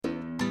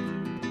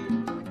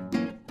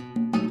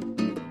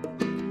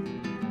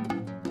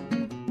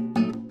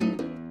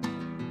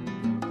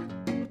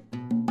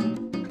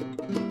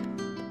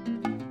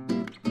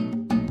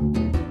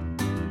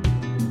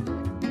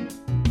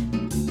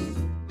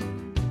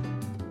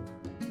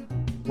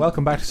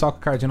Welcome back to Soccer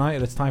Cards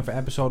United. It's time for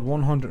episode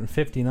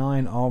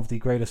 159 of the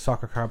greatest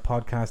soccer card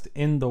podcast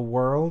in the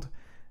world.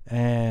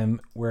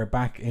 We're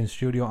back in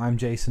studio. I'm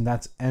Jason.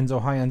 That's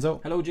Enzo. Hi,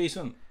 Enzo. Hello,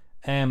 Jason.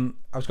 I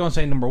was going to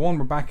say, number one,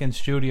 we're back in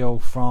studio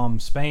from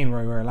Spain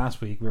where we were last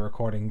week. We were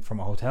recording from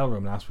a hotel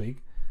room last week.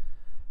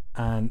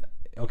 And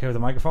okay with the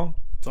microphone?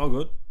 It's all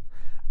good.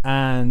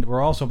 And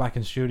we're also back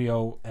in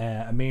studio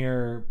a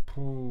mere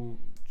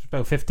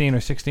about 15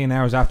 or 16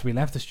 hours after we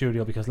left the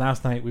studio, because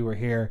last night we were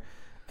here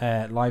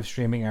live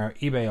streaming our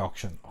eBay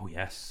auction. Oh,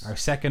 yes. Our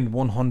second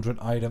 100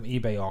 item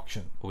eBay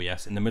auction. Oh,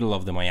 yes. In the middle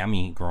of the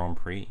Miami Grand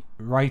Prix.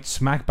 Right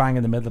smack bang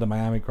in the middle of the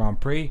Miami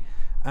Grand Prix.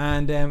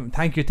 And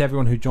thank you to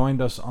everyone who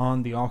joined us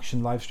on the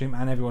auction live stream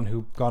and everyone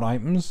who got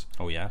items.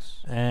 Oh, yes.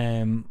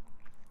 And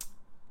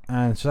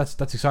so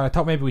that's exciting. I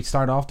thought maybe we'd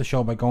start off the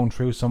show by going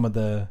through some of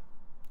the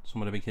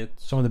big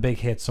hits. Some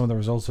of the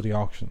results of the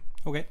auction.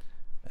 Okay.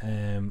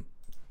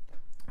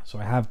 So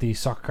I have the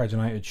Soccer Cards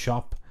United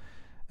shop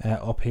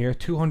up here.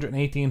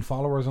 218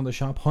 followers on the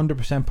shop.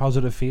 100%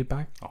 positive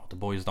feedback. Oh, the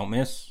boys don't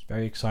miss.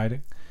 Very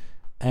exciting.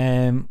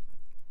 So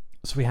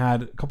we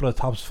had a couple of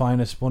Topps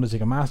Finest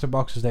Bundesliga Master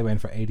Boxes. They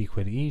went for 80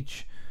 quid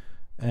each.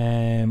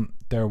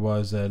 There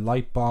was a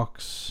light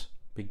box.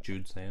 Big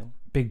Jude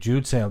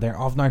sale there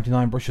of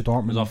 99 Borussia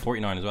Dortmund. It was off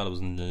 49 as well. It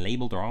was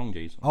labelled wrong,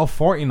 Jason. Of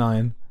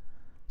 49.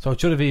 So it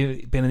should have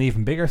been an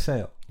even bigger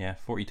sale. Yeah,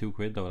 42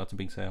 quid though. That's a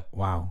big sale.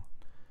 Wow.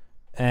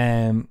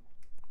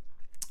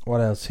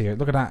 What else here?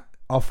 Look at that.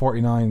 Of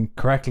 49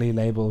 correctly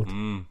labelled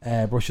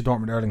Borussia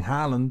Dortmund Erling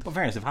Haaland. But in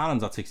fairness, if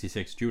Haaland's at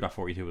 66, Jude at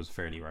 42 was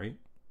fairly right.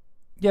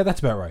 Yeah, that's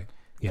about right.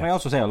 Yeah. Can I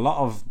also say a lot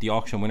of the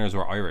auction winners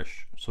were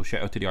Irish, so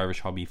shout out to the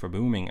Irish hobby for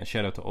booming, and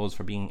shout out to us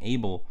for being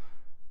able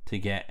to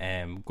get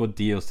good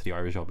deals to the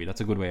Irish hobby.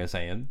 That's a good way of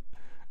saying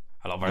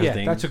a lot of our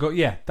things. That's a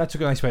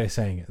good nice way of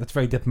saying it. That's a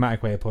very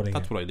diplomatic way of putting it.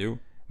 That's what I do.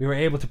 We were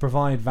able to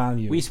provide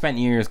value. We spent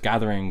years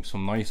gathering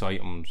some nice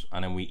items,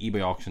 and then we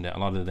eBay auctioned it. A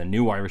lot of the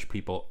new Irish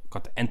people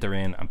got to enter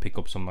in and pick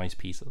up some nice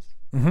pieces.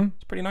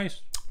 It's pretty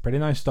nice. Pretty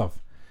nice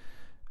stuff.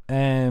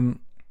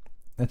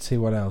 Let's see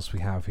what else we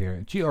have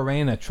here. Gio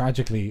Reyna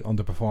tragically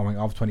underperforming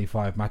of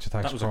 25 Match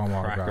Attacks. That was a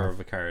cracker of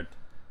a card.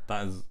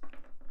 That is,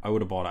 I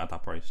would have bought it at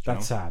that price.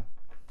 That's sad.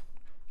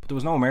 But there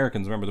was no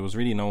Americans. Remember, there was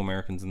really no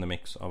Americans in the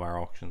mix of our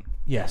auction.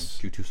 Yes.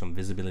 Due to some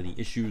visibility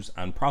issues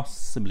and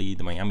possibly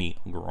the Miami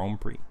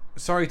Grand Prix.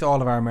 Sorry to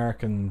all of our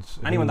Americans.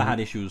 Anyone that had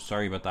issues,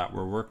 sorry about that.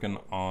 We're working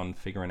on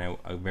figuring out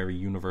a very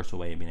universal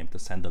way of being able to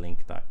send a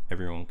link that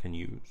everyone can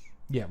use.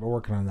 Yeah, we're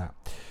working on that.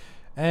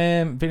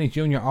 Vinny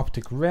Jr.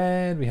 Optic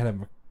Red. We had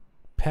a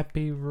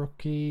Pepe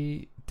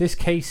rookie. This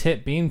case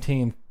hit Beam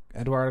Team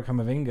Eduardo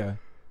Camavinga.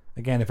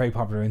 Again, a very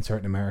popular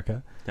insert in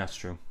America. That's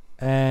true.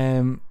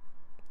 Man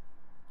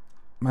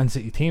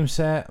City team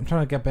set. I'm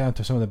trying to get down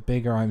to some of the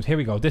bigger items. Here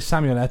we go. This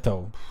Samuel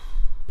Eto'o.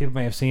 People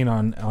may have seen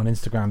on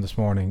Instagram this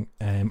morning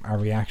our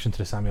reaction to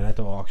the Samuel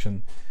Eto'o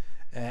auction.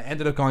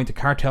 Ended up going to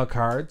Cartel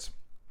Cards.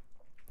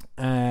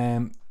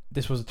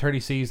 This was a 30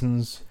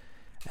 seasons.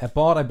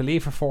 Bought, I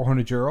believe, for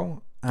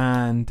 €400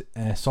 and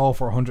sold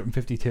for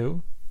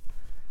 152.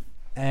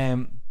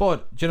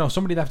 But you know,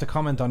 somebody left a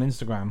comment on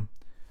Instagram,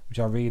 which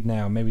I'll read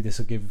now. Maybe this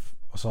will give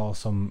us all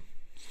some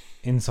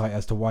insight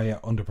as to why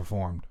it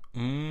underperformed.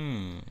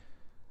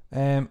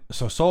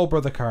 So Soul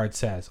Brother Card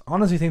says,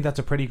 honestly think that's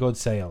a pretty good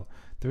sale.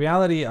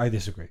 I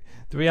disagree.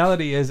 The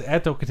reality is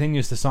Eto'o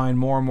continues to sign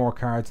more and more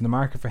cards, and the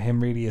market for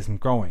him really isn't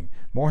growing.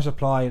 More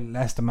supply,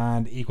 less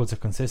demand equals a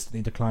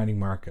consistently declining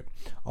market.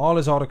 All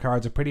his auto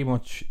cards are pretty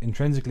much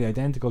intrinsically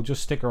identical,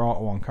 just sticker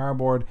auto on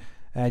cardboard.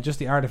 Just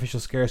the artificial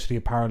scarcity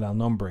of parallel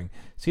numbering.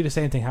 See the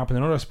same thing happen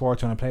in other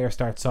sports when a player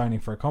starts signing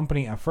for a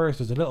company. At first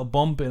there's a little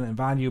bump in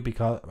value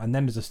and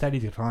then there's a steady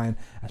decline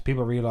as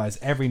people realise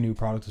every new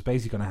product is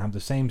basically going to have the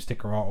same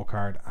sticker auto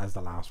card as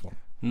the last one.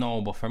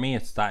 No, but for me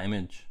it's that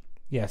image.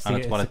 Yes, and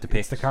it's what it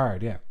depicts. It's the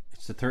card, yeah.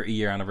 It's the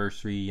 30-year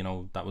anniversary, you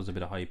know, that was a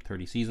bit of hype,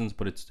 30 seasons,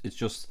 but it's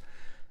just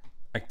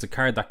it's a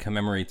card that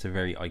commemorates a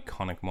very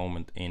iconic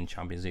moment in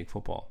Champions League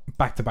football.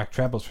 Back-to-back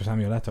trebles for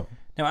Samuel Eto'o.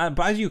 Now,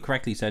 but as you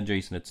correctly said,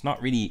 Jason, it's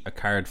not really a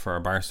card for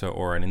a Barca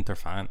or an Inter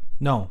fan.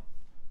 No.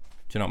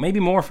 Do you know,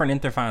 maybe more for an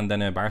Inter fan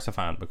than a Barca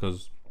fan,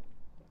 because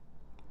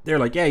they're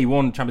like, yeah, he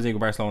won Champions League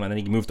with Barcelona and then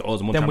he moved to us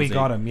and won then Champions we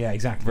got him, yeah,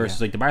 exactly. Versus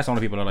like the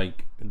Barcelona people are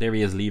like, there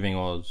he is leaving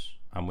us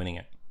and winning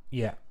it.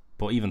 Yeah.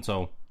 But even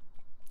so,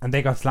 and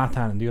they got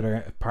Zlatan in the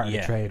other part of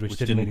the trade, which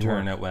didn't really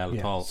turn work out well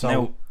at all. So,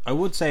 now, I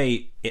would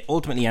say it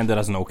ultimately ended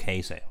as an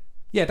okay sale.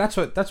 Yeah, that's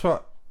what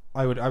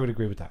I would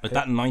agree with that. But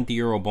that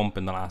 €90 bump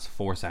in the last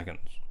 4 seconds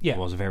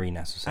was very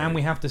necessary. And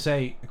we have to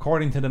say,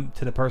 according to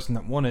the person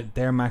that won it,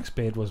 their max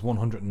bid was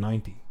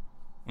 190.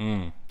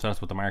 So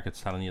that's what the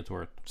market's telling you it's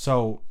worth.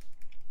 So,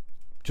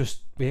 just,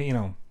 you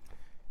know,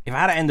 if it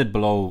had ended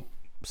below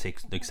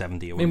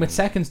 70, with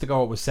seconds to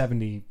go, it was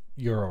 €70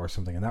 or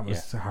something, and that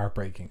was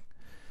heartbreaking.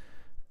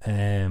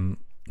 So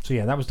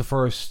yeah, that was the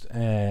first.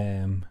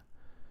 Then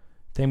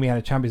we had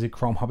a Champions League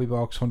Chrome Hobby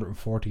Box,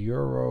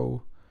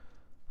 €140.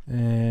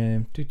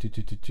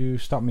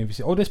 Stop me if you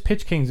see. Oh, this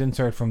Pitch Kings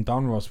insert from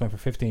Donruss went for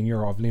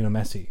 €15 of Lionel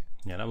Messi.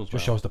 Yeah, that was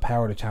just shows the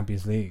power of the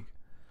Champions League.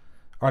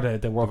 Or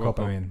the World World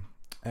Cup, Cup. I mean.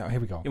 Here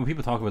we go. Yeah, when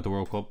people talk about the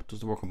World Cup, does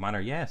the World Cup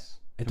matter? Yes.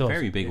 It In does. a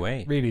very big It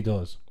way. really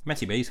does.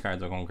 Messi base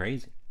cards are going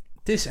crazy.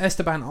 This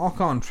Esteban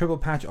Ocon triple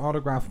patch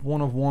autograph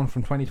 1 of 1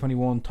 from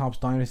 2021 Topps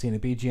Dynasty in a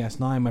BGS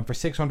 9 went for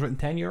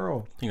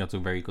 €610. I think that's a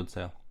very good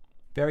sale.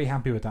 Very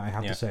happy with that, I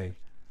have to say.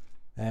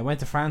 Went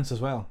to France as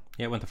well.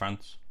 Yeah, it went to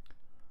France.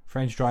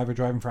 French driver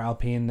driving for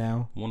Alpine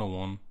now.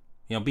 101.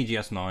 You know,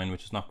 BGS 9,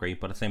 which is not great,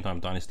 but at the same time,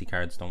 Dynasty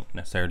cards don't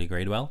necessarily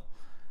grade well.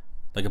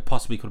 Like, it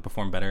possibly could have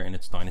performed better in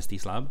its Dynasty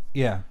slab.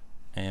 Yeah.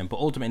 But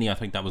ultimately, I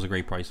think that was a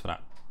great price for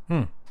that.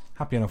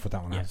 Happy enough with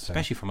that one, I Yeah, have to say.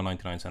 especially from a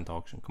 99-cent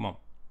auction. Come on.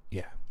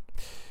 Yeah.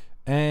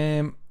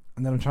 And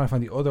then I'm trying to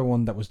find the other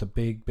one that was the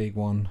big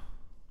one.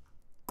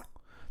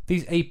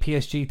 These 8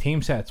 PSG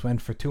team sets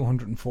went for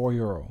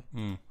 €204.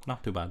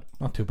 Not too bad.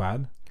 Not too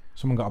bad.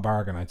 Someone got a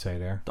bargain, I'd say,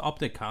 there. The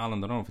Optic Haaland,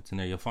 I don't know if it's in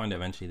there. You'll find it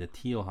eventually. The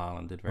Teal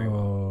Haaland did very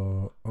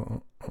well.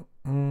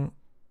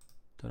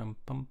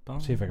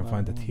 See if I can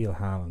find the Teal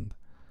Haaland.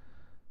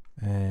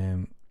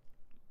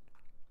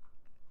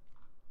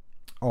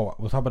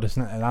 We'll talk about this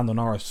Lando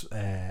Norris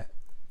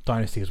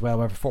Dynasty as well.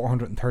 Went for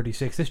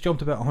 436. This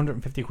jumped about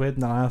 150 quid in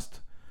the last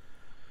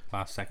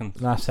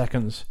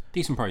seconds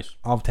Decent price.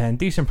 of 10.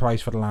 Decent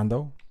price for the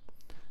Lando.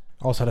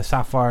 Also the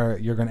Sapphire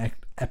Jurgen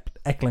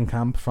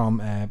Ecklenkamp from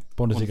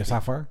Bundesliga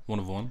Sapphire. 1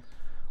 of 1.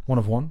 1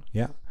 of 1,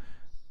 yeah.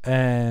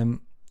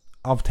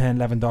 Of 10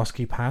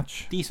 Lewandowski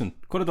patch. Decent.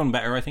 Could have done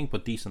better, I think,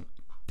 but decent.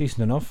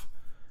 Decent enough.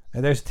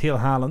 There's Teal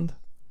Haaland.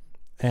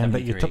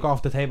 That you 73. took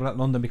off the table at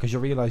London because you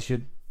realised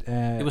you'd...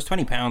 It was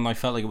 £20. I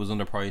felt like it was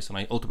underpriced, and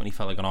I ultimately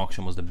felt like an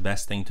auction was the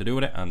best thing to do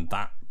with it, and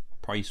that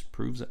price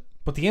proves it.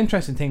 But the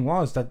interesting thing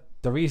was that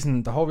the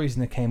whole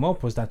reason it came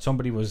up was that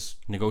somebody was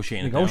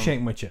Negotiating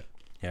with you.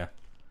 Yeah.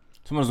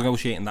 Someone was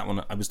negotiating that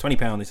one. I was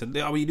 £20. They said,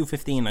 "Oh, will you do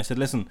 15?" I said,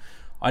 "Listen,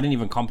 I didn't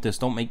even comp this.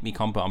 Don't make me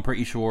comp it. I'm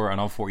pretty sure an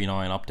of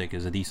 49 Optic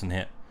is a decent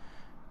hit.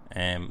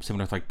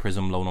 Similar to like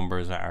Prism low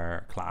numbers that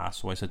are class."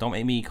 So I said, "Don't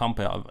make me comp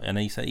it." And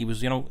he said, he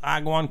was, go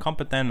on,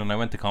 comp it then. And I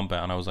went to comp it,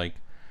 and I was like,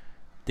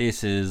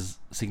 this is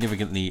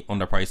significantly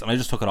underpriced. And I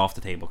just took it off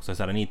the table because I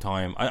said, I need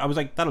time. I was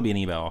like, that'll be an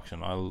eBay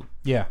auction. I'll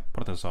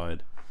put it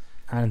aside.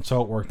 And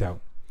so it worked out.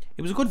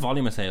 It was a good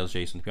volume of sales,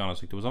 Jason, to be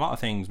honest. Like, there was a lot of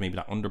things maybe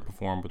that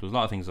underperformed, but there was a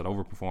lot of things that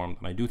overperformed,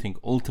 and I do think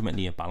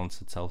ultimately it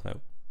balanced itself out.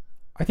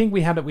 I think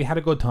we had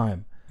a good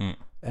time.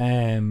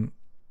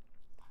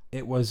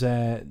 It was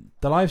the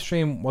live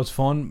stream was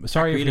fun.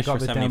 Sorry if we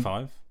got a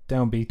bit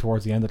downbeat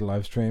towards the end of the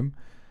live stream.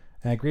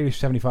 Grealish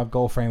 75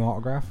 goal frame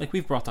autograph. Like,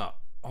 we've brought that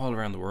all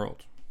around the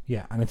world.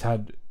 Yeah, and it's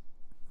had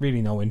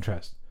really no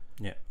interest.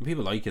 Yeah,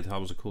 people like it. That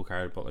was a cool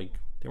card, but like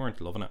they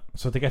weren't loving it.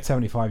 So to get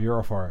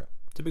 €75 for it,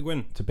 it's a big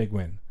win. It's a big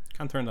win.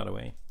 Can't turn that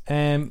away.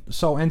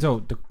 So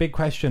Enzo, the big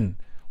question: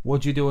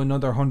 would you do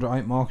another 100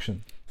 item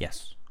auction?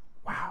 Yes.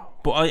 Wow.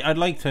 But I'd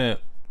like to.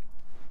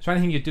 Is there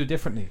anything you'd do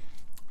differently?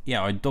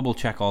 Yeah, I'd double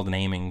check all the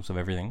namings of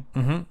everything.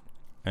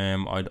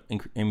 I'd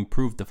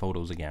improve the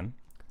photos again.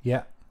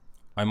 Yeah.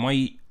 I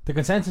might. The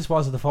consensus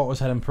was that the photos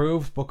had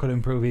improved, but could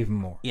improve even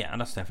more. Yeah, and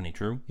that's definitely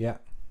true. Yeah.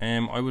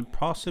 I would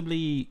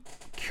possibly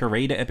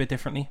curate it a bit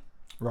differently.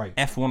 Right.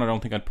 F1, I don't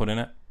think I'd put in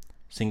it.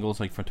 Singles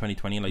like for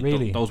 2020, like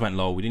really? Those went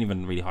low. We didn't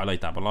even really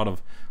highlight that, but a lot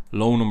of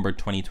low numbered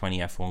 2020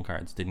 F1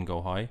 cards didn't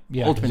go high.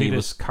 Yeah, ultimately it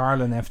was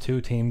Carlin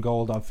F2 team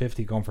gold on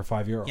 50 going for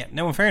 €5. Yeah.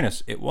 Now in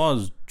fairness, it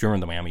was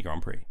during the Miami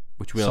Grand Prix,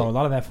 so a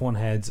lot of F1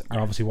 heads are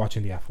obviously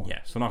watching the F1.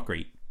 Yeah, so not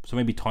great. So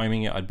maybe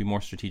timing it, I'd be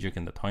more strategic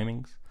in the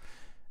timings.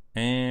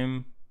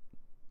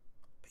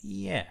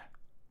 Yeah,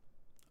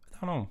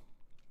 I don't know.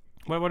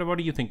 What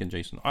are you thinking,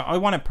 Jason? I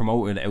want to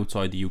promote it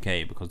outside the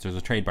UK because there's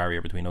a trade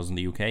barrier between us and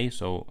the UK,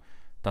 so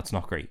that's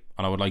not great.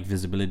 And I would like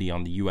visibility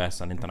on the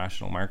US and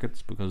international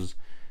markets because,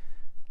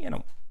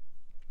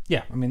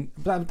 Yeah, I mean,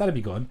 that'd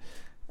be good.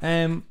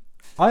 I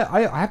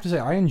have to say,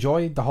 I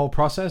enjoyed the whole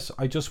process.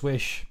 I just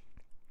wish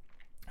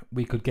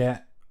we could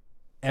get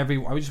I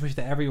just wish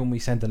that everyone we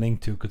sent the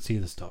link to could see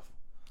the stuff.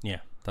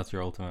 Yeah, that's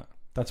your ultimate.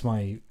 That's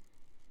my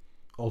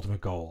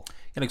ultimate goal.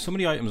 Yeah, like some of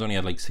the items only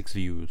had like 6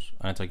 views,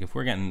 and it's like if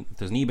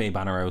there's an eBay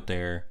banner out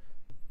there,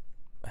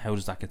 how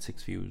does that get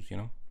 6 views?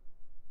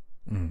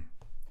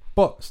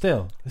 But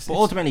still,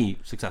 ultimately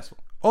successful.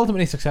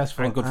 Ultimately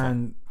successful and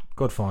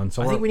good fun.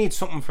 So I think we need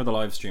something for the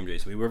live stream,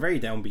 Jason. We were very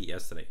downbeat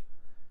yesterday.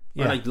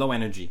 We're like low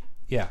energy.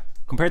 Yeah.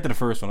 Compared to the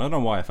first one, I don't know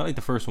why. I felt like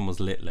the first one was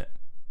lit. We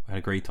had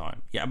a great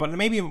time. Yeah, but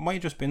maybe it might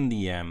have just been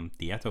the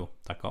Eto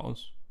that got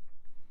us.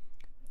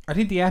 I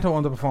think the Eto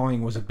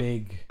underperforming was a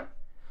big.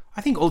 I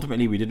think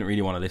ultimately we didn't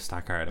really want to list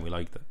that card and we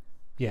liked it.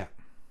 Yeah.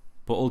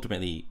 But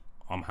ultimately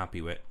I am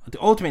happy with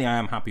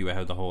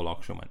how the whole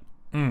auction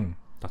went.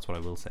 That's what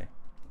I will say.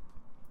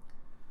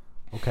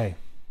 Okay.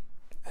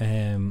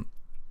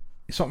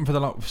 Something for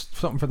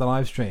the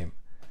live stream.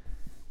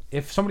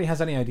 If somebody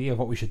has any idea of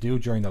what we should do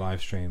during the live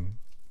stream,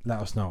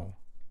 let us know.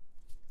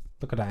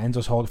 Look at that.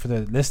 Enzo's hold for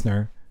the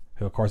listener,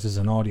 who of course is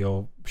an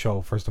audio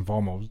show first and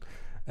foremost.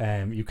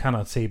 You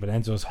cannot see, but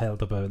Enzo's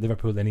held up a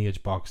Liverpool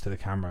lineage box to the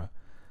camera.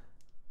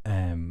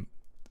 And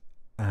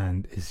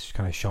is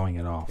kind of showing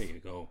it off. There you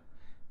go.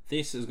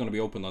 This is going to be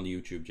opened on the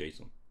YouTube,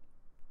 Jason.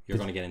 You're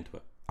going to get into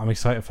it. I'm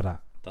excited for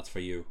that. That's for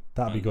you.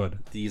 That'll be good.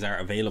 These are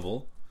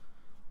available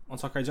on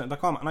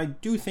soccercards.com, and I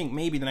do think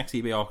maybe the next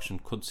eBay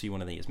auction could see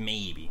one of these,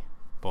 maybe,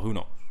 but who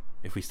knows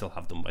if we still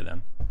have them by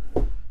then.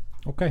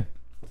 Okay.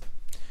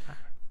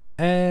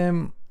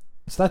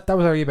 So that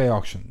was our eBay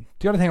auction.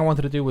 The other thing I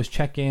wanted to do was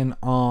check in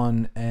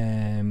on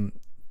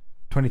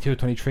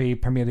 22-23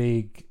 Premier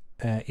League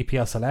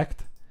EPL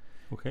Select.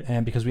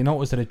 Okay. Because we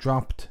noticed that it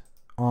dropped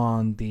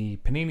on the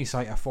Panini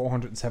site at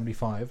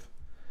 $475.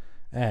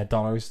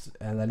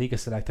 La Liga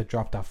Select had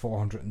dropped at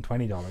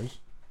 $420.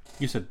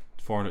 You said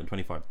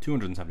 425,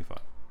 275.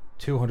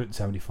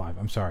 275.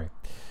 I'm sorry.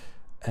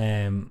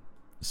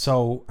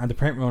 So, and the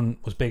print run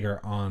was bigger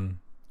on,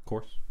 Of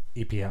course.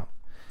 EPL.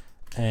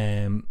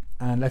 And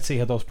let's see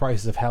how those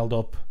prices have held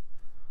up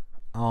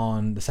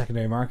on the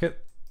secondary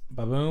market.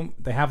 Ba-boom.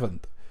 They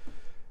haven't.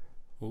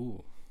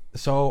 Ooh.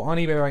 So on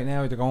eBay right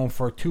now they're going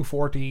for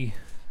 240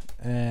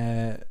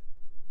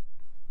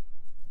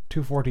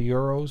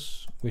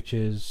 euros, which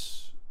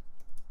is,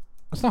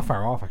 it's not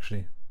far off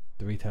actually,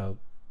 the retail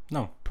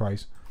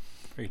price.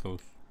 Very close.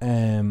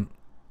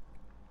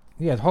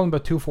 Yeah, it's holding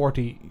about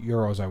 240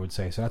 euros, I would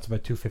say. So that's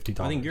about $250.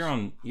 I think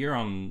you're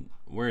on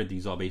where are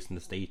these all based in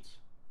the States?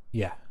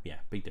 Yeah,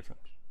 big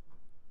difference.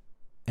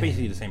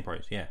 Basically the same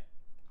price. Yeah,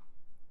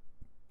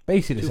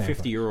 basically the same.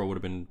 €250 would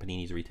have been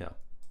Panini's retail.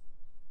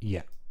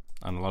 Yeah,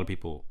 and a lot of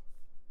people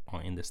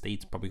in the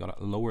States probably got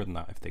it lower than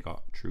that if they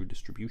got true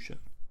distribution.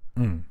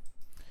 And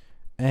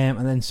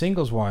then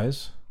singles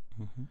wise,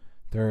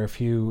 there are a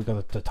few. We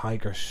got the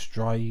Tiger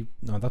Stripe.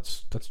 No,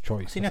 that's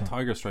choice. I've seen that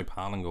Tiger Stripe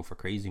Haaland go for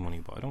crazy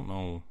money, but I don't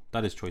know.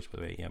 That is choice, by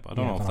the way. Yeah, but I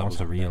don't know if that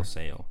was a real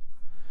sale.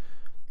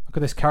 Look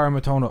at this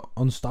Karamatona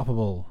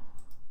Unstoppable.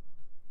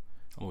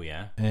 Oh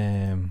yeah.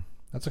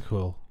 That's a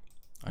cool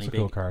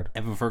card.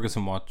 Evan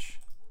Ferguson watch.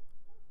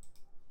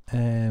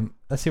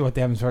 Let's see what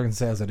the Evan Ferguson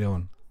sales are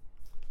doing.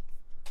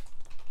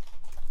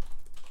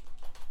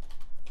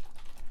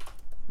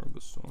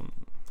 Ferguson.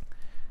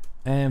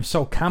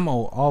 So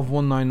camo of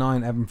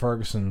 199 Evan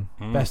Ferguson.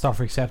 Best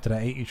offer accepted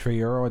at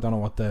 €83. I don't know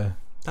what the.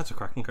 That's a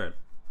cracking card.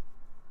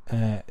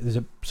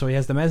 So he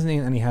has the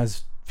mezzanine and he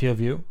has field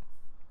view.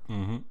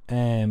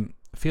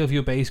 Field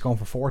view base going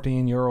for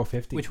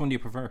 €14.50. Which one do you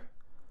prefer?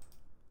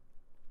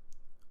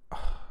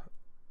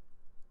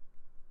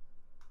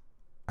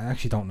 I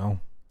actually don't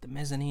know. The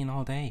mezzanine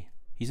all day.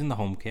 He's in the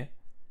home kit.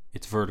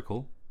 It's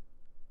vertical.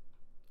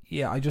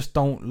 Yeah, I just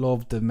don't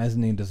love the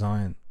mezzanine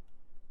design.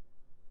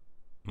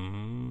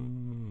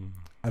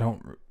 I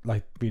don't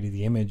like really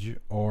the image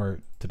or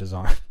the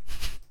design.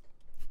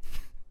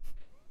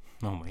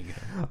 Oh my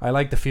god. I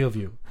like the field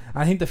view.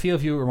 I think the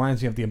field view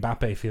reminds me of the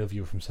Mbappe field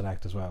view from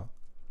Select as well.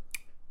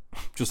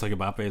 Just like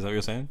Mbappe, is that what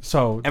you're saying?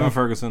 So Evan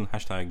Ferguson,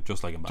 hashtag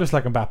just like Mbappe. Just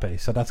like Mbappe.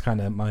 So that's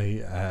kind of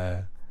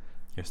my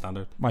your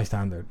standard. My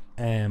standard.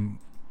 And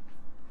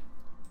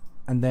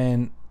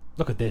then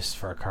look at this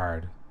for a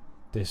card.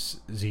 This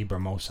Zebra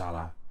Mo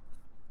Salah.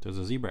 There's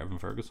a Zebra Evan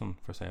Ferguson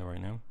for sale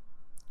right now.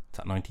 It's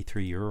at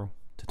 €93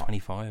 to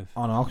 25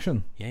 on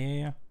auction.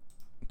 Yeah.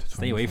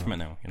 Stay away from it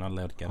now. You're not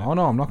allowed to get it. Oh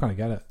no, I'm not going to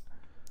get it.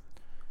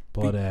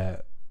 But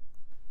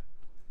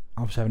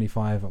I'm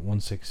 75 at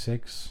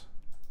 166.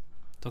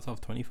 That's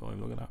off 25.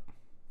 Look at that.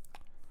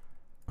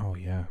 Oh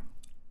yeah.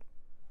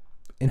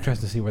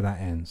 Interesting to see where that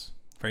ends.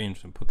 Very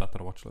interesting. Put that to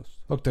the watch list.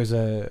 Look, there's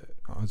a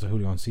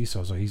Julio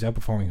Enciso, so he's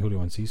outperforming Julio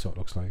Enciso. It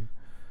looks like.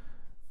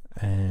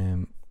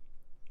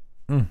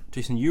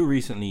 Jason, you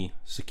recently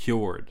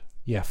secured.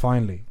 Yeah,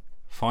 finally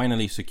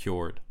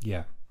secured.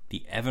 Yeah.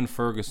 The Evan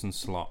Ferguson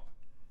slot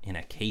in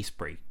a case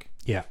break.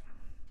 Yeah.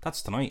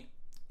 That's tonight.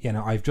 Yeah.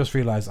 No, I've just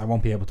realised I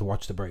won't be able to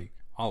watch the break.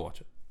 I'll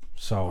watch it.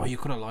 So. Oh, you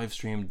could have live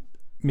streamed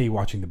me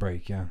watching the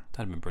break. Yeah.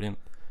 That'd have been brilliant.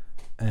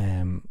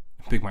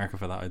 Big market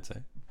for that, I'd say.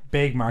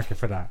 Big market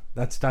for that.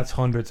 That's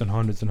hundreds and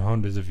hundreds and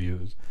hundreds of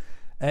views.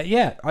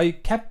 Yeah, I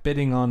kept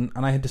bidding on,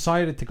 and I had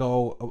decided to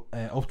go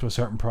up to a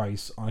certain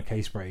price on a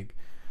case break,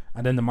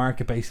 and then the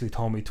market basically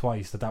told me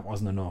twice that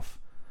wasn't enough.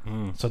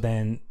 So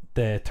then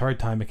the third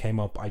time it came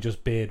up, I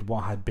just bid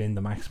what had been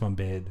the maximum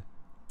bid.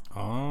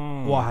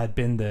 Oh. What had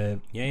been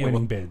the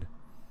winning bid.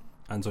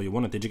 And so you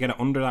won it. Did you get it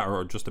under that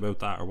or just about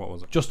that, or what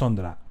was it? Just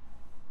under that.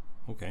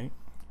 Okay.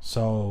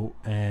 So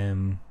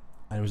and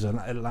it was a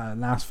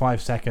last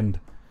 5-second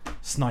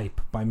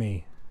snipe by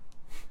me.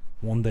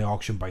 Won the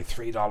auction by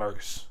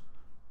 $3.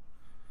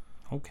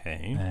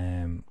 Okay.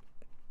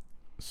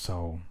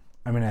 So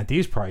I mean, at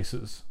these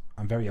prices,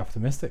 I'm very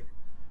optimistic.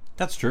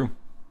 That's true.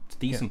 It's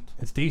decent.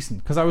 Yeah, it's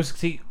decent because I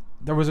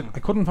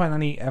couldn't find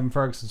any Evan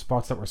Ferguson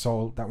spots that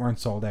weren't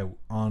sold out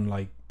on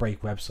like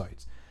break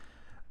websites,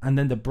 and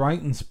then the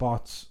Brighton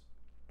spots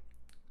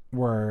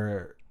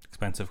were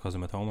expensive because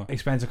of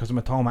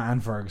Matoma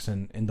and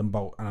Ferguson in them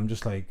both, and I'm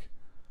just like,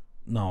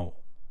 no,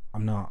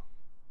 I'm not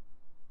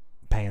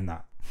paying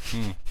that.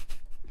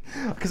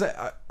 Because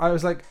I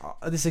was like, oh,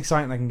 this is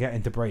exciting. I can get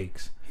into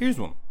breaks. Here's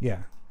one.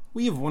 Yeah,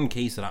 we have one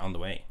case of that on the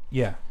way.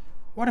 Yeah.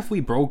 What if we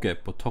broke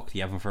it but took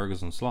the Evan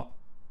Ferguson slot?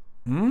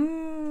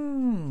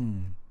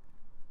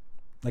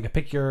 Like a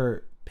pick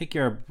your Pick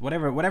your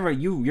whatever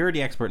you're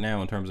the expert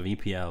now in terms of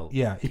EPL.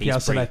 Yeah,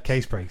 EPL select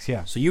case breaks.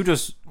 Yeah. So you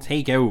just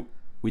take out.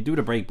 We do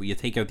the break, but you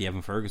take out the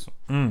Evan Ferguson,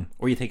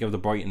 or you take out the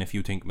Brighton if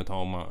you think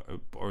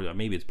Matoma, or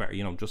maybe it's better.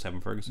 Just Evan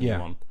Ferguson. Yeah.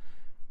 You want.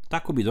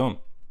 That could be done.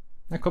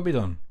 That could be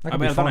done. I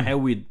mean, I don't know how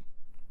we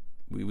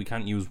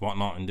can't use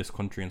whatnot in this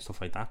country and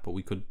stuff like that, but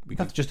we could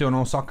just do an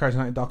old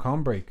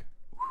soccercarsunited.com break.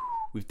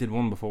 We've did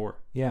one before.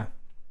 Yeah.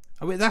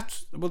 I mean,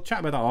 we'll chat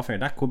about that off air.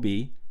 That could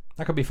be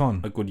fun.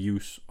 A good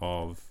use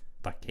of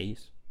that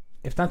case.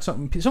 If that's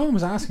something, someone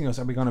was asking us,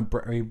 are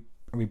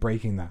we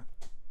breaking that?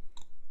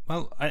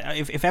 Well,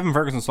 if Evan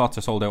Ferguson slots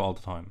are sold out all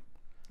the time,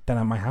 then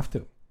I might have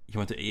to.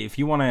 If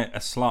you want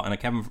a slot in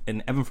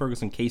an Evan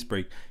Ferguson case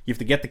break, you have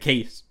to get the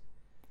case,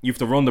 you have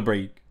to run the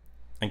break,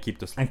 and keep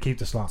the slot.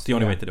 It's the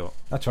only way to do it.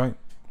 That's right.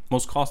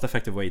 Most cost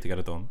effective way to get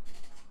it done.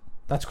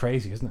 That's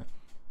crazy, isn't it?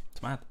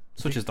 It's mad.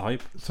 Such is the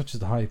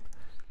hype.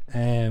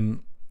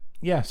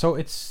 Yeah. So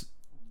it's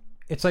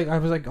like I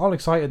was like all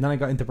excited, and then I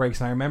got into breaks,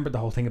 and I remembered the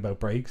whole thing about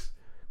breaks,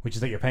 which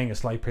is that you're paying a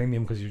slight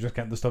premium because you're just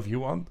getting the stuff you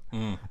want.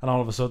 And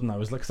all of a sudden I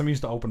was like, 'cause I'm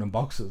used to opening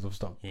boxes of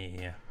stuff.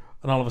 Yeah.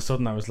 And all of a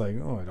sudden I was like,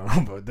 oh, I don't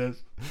know about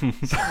this.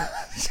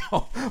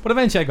 But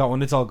eventually I got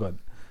one. It's all good.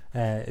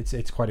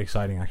 It's quite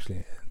exciting actually,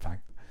 in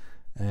fact.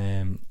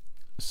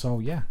 So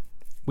yeah,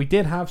 we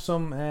did have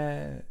some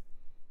on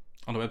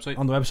the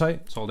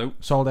website.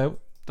 Sold out.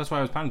 That's why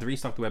I was planning to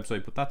restock the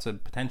website, but that's a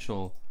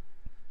potential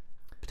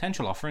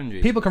offer.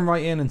 People can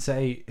write in and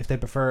say if they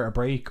prefer a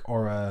break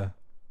or a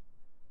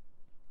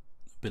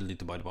ability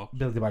to buy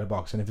the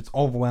box. And if it's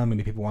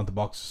overwhelmingly people want the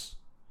box,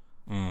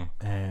 we'll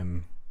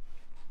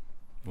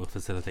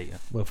facilitate you.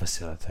 We'll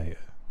facilitate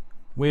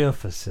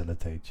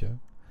you.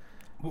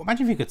 Well,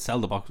 imagine if you could sell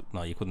the box.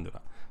 No, you couldn't do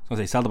that. I was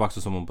gonna say sell the box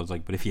to someone, but it's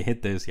like, but if you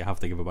hit this, you have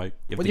to give it back.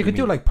 Well, you could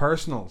do like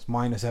personals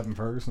minus Evan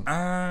Ferguson.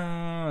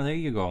 There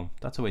you go.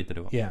 That's a way to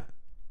do it. Yeah.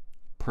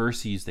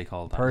 Percy's they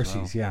call that.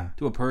 Percy's, yeah.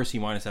 Do a Percy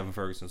minus Evan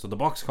Ferguson. So the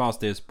box costs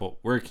this, but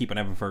we're keeping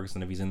Evan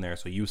Ferguson if he's in there,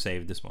 so you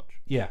save this much.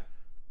 Yeah.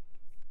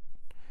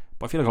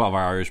 But I feel like a lot of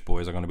our Irish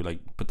boys are going to be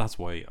like, but that's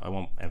why I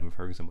want Evan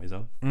Ferguson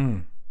myself.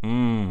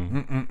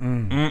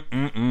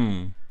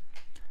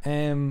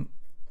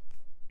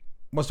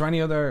 Was there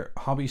any other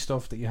hobby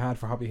stuff that you had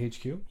for Hobby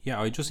HQ?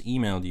 Yeah, I just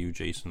emailed you,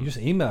 Jason. You just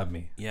emailed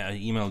me? Yeah, I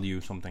emailed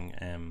you something.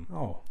 Don't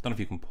know if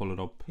you can pull it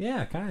up.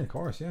 Yeah, of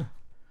course, yeah.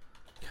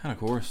 Of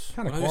course.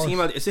 I just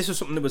emailed. This is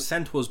something that was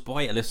sent to us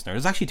by a listener.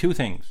 There's actually two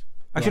things.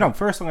 Actually, no.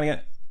 First, I'm going to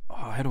get.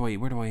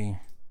 Where do I?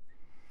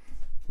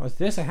 What's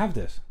this? I have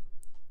this.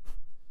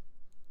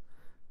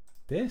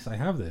 I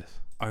have this.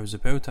 I was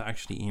about to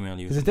actually email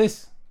you. Is it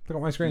this? Look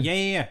at my screen.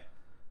 Yeah.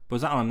 But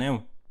is that on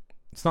now?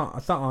 It's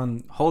not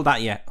on. Hold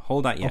that yet.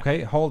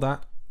 Okay, hold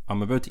that.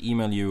 I'm about to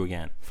email you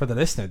again. For the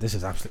listener, this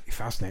is absolutely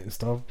fascinating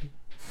stuff.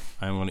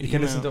 I'm going to. You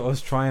can listen to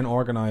us try and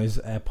organise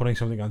putting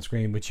something on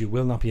screen, which you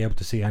will not be able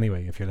to see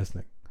anyway if you're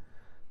listening.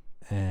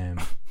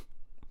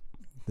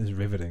 This is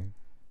riveting.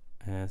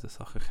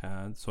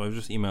 So I've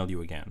just emailed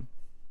you again.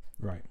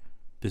 Right.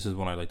 This is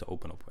one I'd like to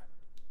open up with.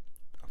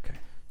 Okay.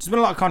 There's been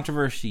a lot of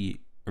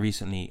controversy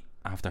recently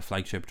after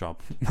flagship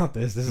drop. Not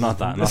this. This not is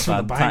that. This Not from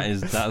that. the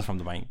bank. That is from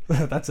the bank.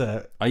 That's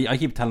a. I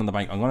keep telling the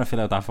bank I'm going to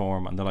fill out that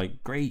form, and they're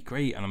like, great,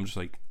 and I'm just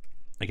like,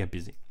 I get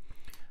busy.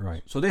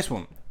 Right. So this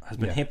one has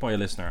been hit by a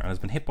listener, and has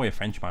been hit by a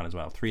Frenchman as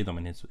well. 3 of them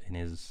in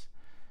his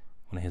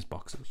one of his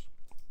boxes.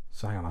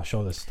 So hang on, I'll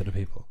show this to the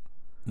people.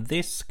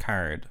 This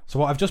card. So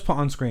what I've just put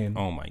on screen.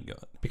 Oh my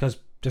god. Because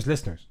there's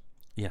listeners.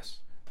 Yes.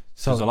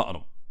 So there's a lot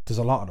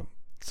of them.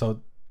 So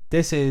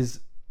this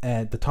is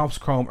the Topps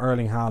Chrome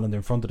Erling Haaland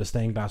in front of the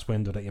stained glass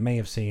window that you may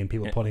have seen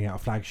people putting out a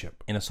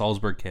flagship. In a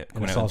Salzburg kit.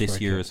 Coming out of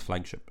this year's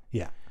flagship.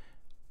 Yeah.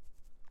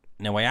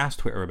 Now I asked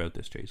Twitter about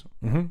this,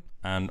 Jason.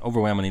 And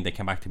overwhelmingly they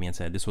came back to me and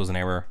said this was an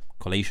error,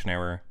 collation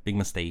error, big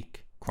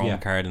mistake, Chrome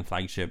card and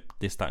flagship,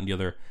 this, that and the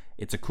other.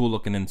 It's a cool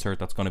looking insert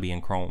that's going to be in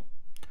Chrome.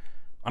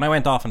 And I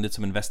went off and did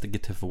some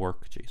investigative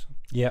work, Jason.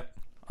 Yeah.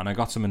 And I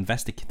got some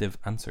investigative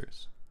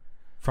answers.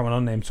 From an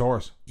unnamed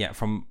source. Yeah,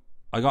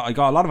 I got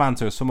a lot of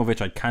answers, some of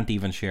which I can't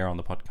even share on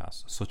the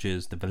podcast, such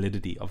as the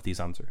validity of these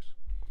answers.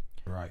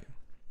 Right.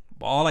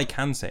 But all I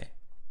can say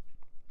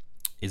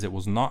is it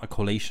was not a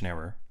collation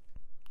error.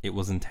 It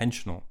was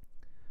intentional.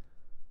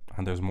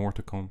 And there's more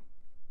to come.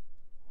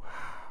 Wow.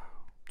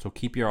 So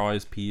keep your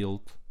eyes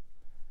peeled.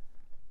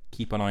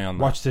 Keep an eye on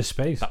that. Watch this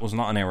space. That was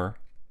not an error,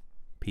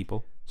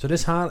 people. So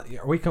this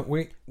we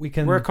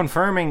can. We're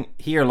confirming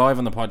here live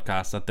on the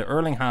podcast that the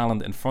Erling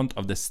Haaland in front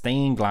of the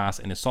stained glass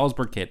in a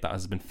Salzburg kit that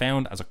has been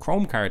found as a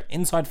Chrome card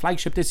inside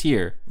flagship this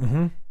year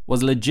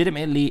was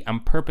legitimately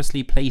and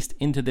purposely placed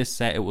into this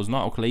set. It was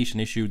not a collation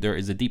issue. There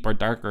is a deeper,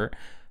 darker.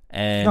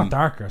 It's not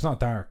darker. It's not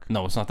dark.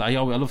 No, it's not. I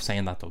love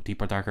saying that though.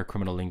 Deeper, darker,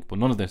 criminal link. But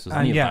none of this is.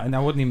 And and I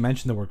wouldn't even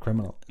mention the word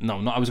criminal.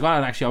 No. I was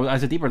going to actually. I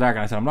was a deeper, darker,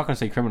 and I said I'm not going to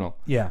say criminal.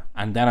 Yeah.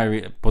 And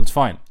then but it's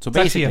fine. So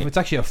basically, it's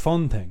actually a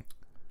fun thing.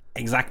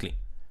 Exactly.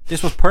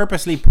 This was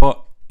purposely put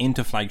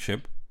into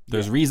flagship.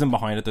 There's reason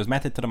behind it. There's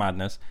method to the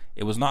madness.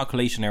 It was not a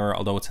collation error,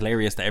 although it's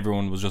hilarious that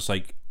everyone was just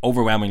like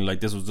overwhelmingly like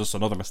this was just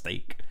another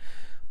mistake.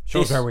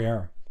 Shows where we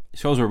are.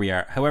 Shows where we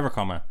are. However,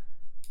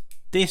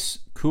 This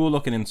cool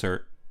looking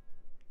insert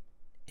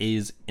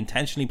is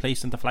intentionally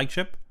placed into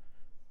flagship,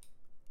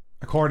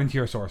 according to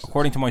your sources.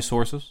 according to my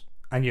sources.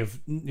 And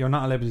you're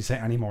not allowed to say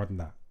any more than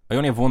that. I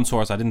only have one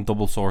source. I didn't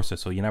double source it,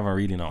 so you never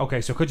really know. Okay,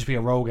 so it could just be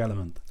a rogue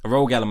element. A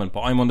rogue element,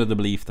 but I'm under the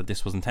belief that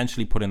this was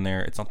intentionally put in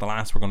there. It's not the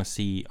last we're going to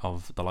see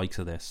of the likes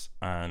of this,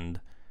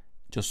 and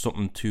just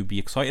something to be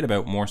excited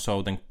about more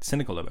so than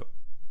cynical about.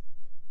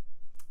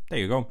 There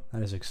you go.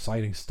 That is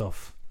exciting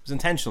stuff. It was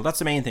intentional. That's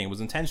the main thing. It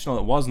was intentional.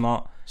 It was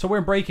not So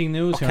we're breaking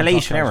news here.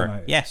 collation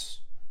error.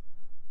 Yes.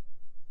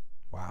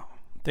 Wow.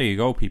 There you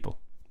go, people.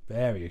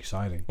 Very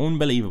exciting.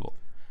 Unbelievable.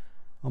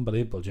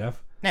 Unbelievable,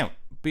 Jeff. Now,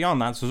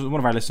 beyond that, so one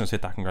of our listeners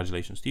hit that.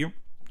 Congratulations to you. Do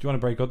you want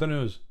to break other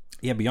news?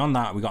 Yeah, beyond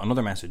that, we got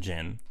another message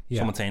in. Yeah.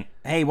 Someone saying,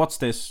 hey, what's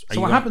this?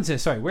 So what happens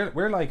is, sorry,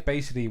 we're like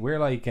basically, we're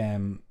like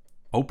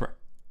Oprah.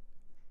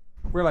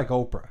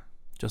 Oprah.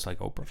 Just like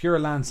Oprah. If you're a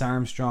Lance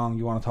Armstrong,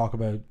 you want to talk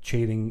about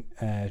cheating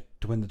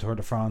to win the Tour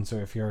de France,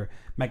 or if you're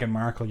Meghan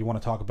Markle, you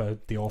want to talk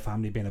about the old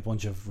family being a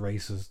bunch of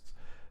racists,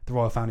 the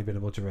royal family being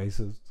a bunch of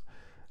racists.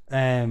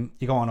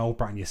 You go on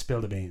Oprah and you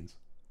spill the beans,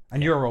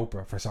 and you're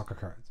Oprah for soccer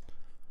cards.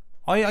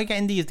 I get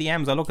in these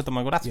DMs, I look at them,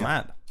 I go, that's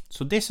mad.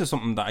 So this is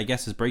something that I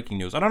guess is breaking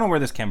news. I don't know where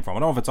this came from. I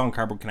don't know if it's on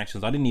Cardboard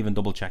Connections. I didn't even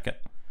double check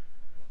it.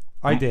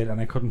 I did,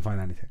 and I couldn't find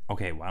anything.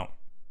 Okay, wow.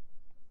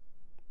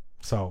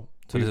 So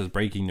this is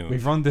breaking news.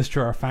 We've run this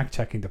through our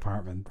fact-checking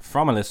department.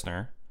 From a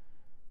listener,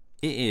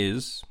 it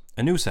is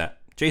a new set.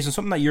 Jason,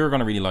 something that you're going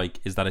to really like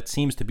is that it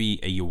seems to be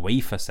a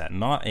UEFA set,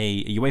 not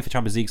a UEFA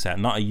Champions League set,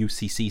 not a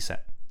UCC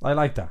set. I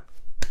like that.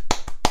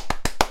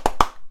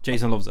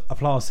 Jason loves it.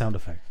 Applause sound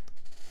effect.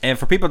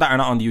 For people that are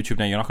not on the YouTube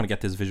now, you're not going to get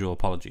this visual.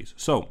 Apologies.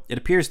 So it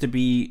appears to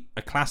be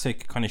a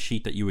classic kind of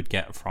sheet that you would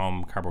get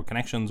from Cardboard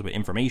Connections with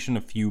information,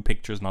 a few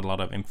pictures, not a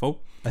lot of info.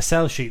 A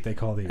cell sheet, they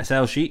call these. A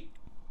cell sheet.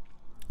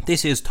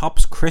 This is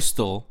Topps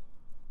Crystal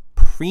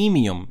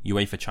Premium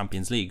UEFA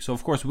Champions League. So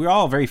of course we're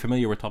all very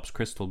familiar with Topps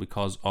Crystal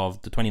because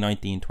of the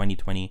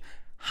 2019-2020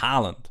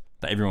 Haaland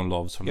that everyone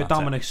loves from your that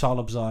Dominic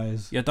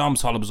Solobzais. Your Dom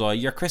Solobzai,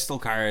 your Crystal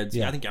cards.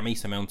 Yeah, I think your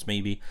Mason Mounts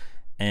maybe.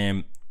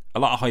 A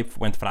lot of hype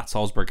went for that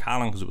Salzburg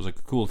Haaland because it was like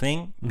a cool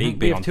thing.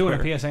 Big We have on two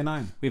Twitter. in a PSA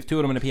 9. We have two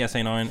of them in a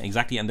PSA 9,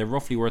 exactly, and they're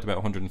roughly worth about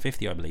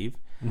 150, I believe.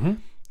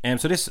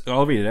 So this,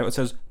 I'll read it out. It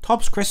says,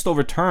 Topps Crystal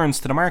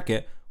returns to the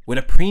market with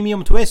a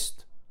premium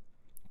twist.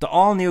 The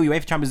all-new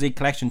UEFA Champions League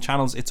collection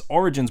channels its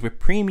origins with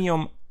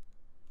premium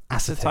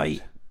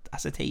acetate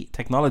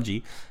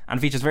technology and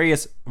features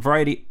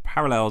variety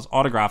parallels,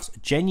 autographs,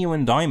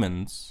 genuine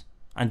diamonds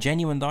in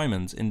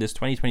this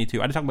 2022.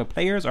 Are they talking about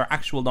players or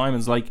actual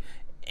diamonds like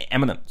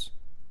eminence?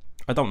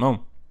 I don't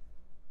know.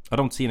 I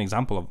don't see an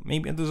example of.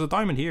 Maybe there's a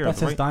diamond here. That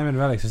says Diamond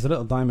Relics. There's a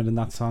little diamond in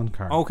that sound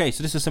card. Okay,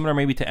 so this is similar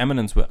maybe to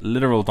Eminence with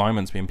literal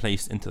diamonds being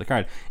placed into the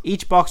card.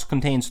 Each box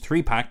contains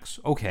 3 packs.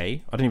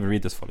 Okay, I didn't even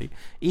read this fully.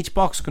 Each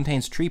box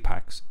contains 3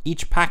 packs.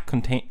 Each pack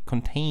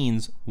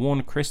contains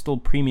 1 crystal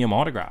premium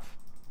autograph.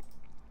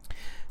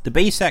 The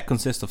base set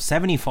consists of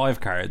 75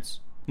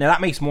 cards. Now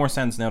that makes more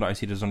sense now that I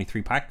see there's only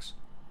 3 packs.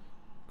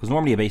 Because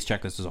normally a base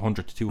checklist is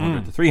 100 to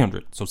 200 to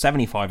 300. So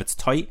 75, it's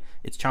tight.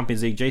 It's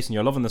Champions League. Jason,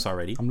 you're loving this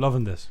already. I'm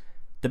loving this.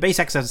 The base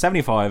set is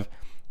 75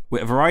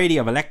 with a variety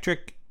of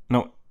electric...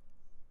 No.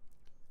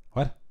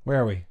 What? Where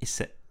are we? It's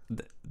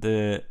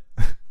the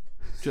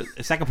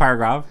second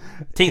paragraph.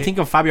 Think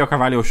of Fabio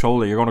Carvalho's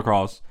shoulder you're going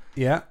across.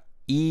 Yeah.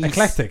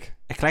 Eclectic.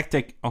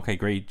 Okay,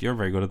 great. You're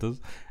very good at this.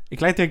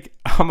 Eclectic.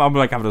 I'm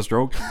like having a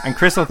stroke. And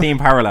crystal theme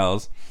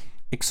parallels.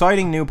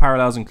 Exciting new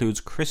parallels includes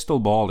crystal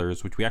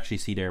ballers, which we actually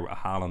see there with a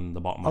Haaland in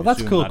the bottom. Oh,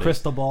 that's cool.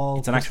 Crystal ball.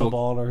 It's an crystal actual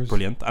ballers.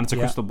 Brilliant. And it's a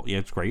crystal. Yeah,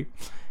 it's great.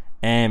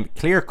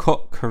 Clear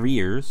cut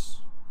careers.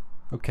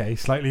 Okay,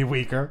 slightly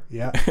weaker.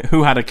 Yeah.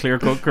 Who had a clear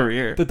cut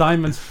career? The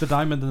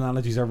diamond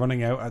analogies are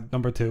running out at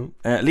number 2.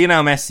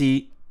 Lionel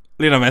Messi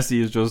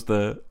is just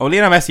the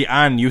Lionel Messi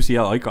and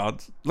UCL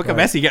icons. Look at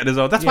Messi getting his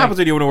own. That's what happens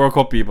when you win a World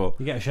Cup, people.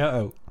 You get a shout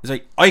out. It's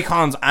like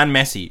icons and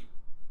Messi.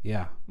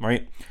 Yeah.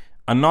 Right.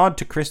 A nod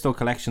to crystal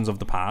collections of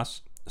the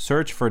past.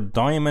 Search for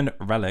diamond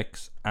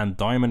relics and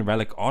diamond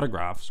relic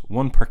autographs.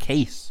 1 per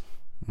case.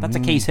 That's a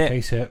case hit.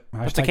 Case hit.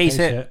 That's a case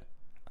hit.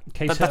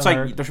 That's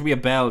alert. like there should be a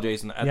bell,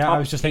 Jason. I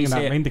was just thinking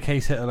that. Ring the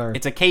case hit alert.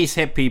 It's a case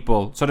hit,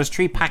 people. So there's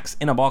 3 packs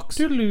in a box.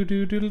 How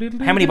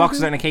many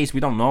boxes are in a case? We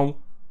don't know.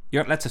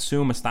 Let's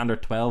assume a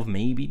standard 12,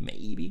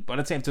 maybe. But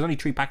let's say if there's only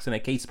 3 packs in a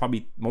case,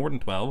 probably more than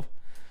 12.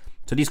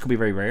 So these could be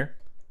very rare.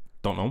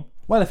 Don't know.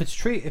 Well, if it's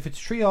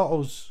three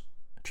autos,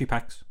 3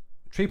 packs.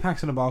 3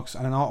 packs in a box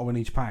and an auto in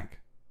each pack.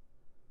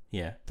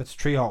 Yeah. That's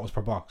 3 autos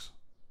per box.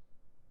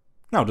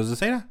 No, does it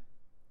say that?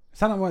 Is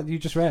that not what you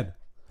just read?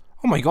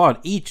 Oh my god,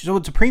 so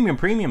it's a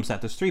premium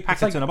set. There's 3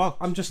 packets in a box.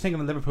 I'm just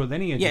thinking of Liverpool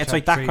lineage. Yeah, it's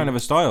like that kind of a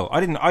style.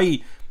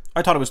 I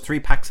thought it was 3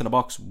 packs in a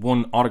box,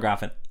 1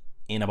 autograph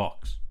in a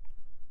box.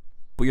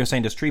 But you're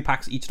saying there's 3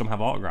 packs, each of them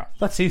have autographs.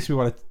 That seems to be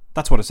what it...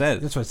 That's what it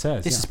says. That's what it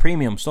says. This is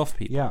premium stuff,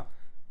 people. Yeah.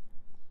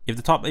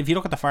 If you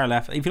look at the far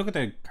left, if you look at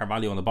the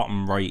Carvalho on the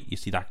bottom right, you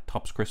see that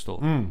Topps Crystal,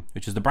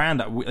 which is the brand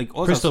that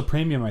Crystal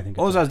Premium, I think.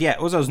 Us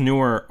as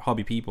newer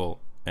hobby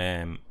people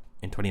in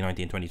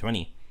 2019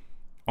 2020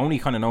 only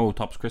kind of know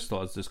Topps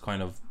Crystal as this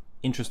kind of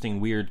interesting,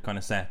 weird kind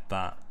of set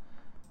that.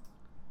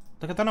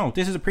 Like, I don't know.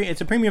 This is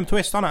it's a premium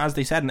twist on it, as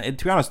they said. And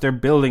to be honest, they're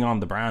building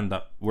on the brand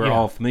that we're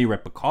all familiar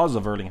with because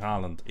of Erling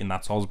Haaland in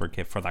that Salzburg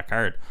kit for that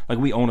card. Like,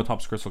 we own a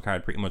Topps Crystal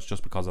card pretty much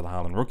just because of the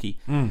Haaland rookie.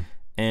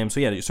 So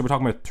yeah, so we're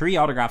talking about 3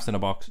 autographs in a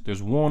box.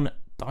 There's 1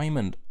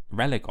 diamond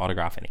relic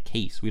autograph in a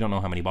case. We don't know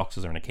how many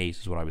boxes are in a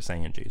case, is what I was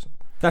saying, Jason.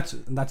 That's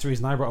the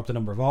reason I brought up the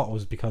number of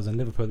autos, because in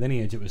Liverpool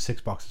Lineage it was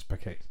 6 boxes per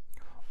case.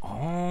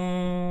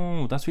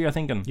 Oh, that's what you're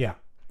thinking. Yeah,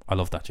 I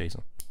love that,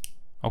 Jason.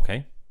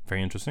 Okay,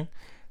 very interesting.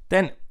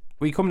 Then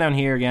we come down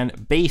here again,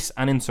 base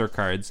and insert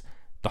cards.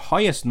 The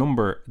highest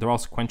number, they're all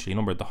sequentially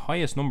numbered. The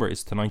highest number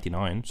is to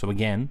 99. So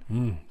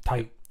again,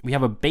 tight. We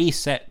have a base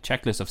set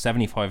checklist of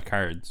 75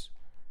 cards,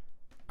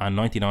 and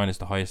 99 is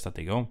the highest that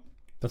they go.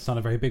 That's not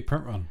a very big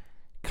print run.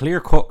 Clear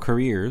cut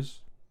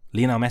careers,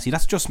 Lionel Messi.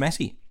 That's just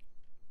Messi.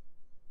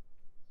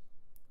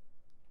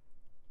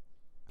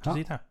 Huh?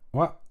 See that?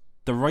 What?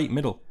 The right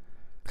middle.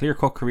 Clear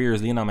cut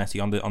careers, Lionel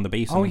Messi on the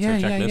base and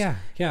insert checklist.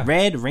 Yeah.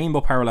 Red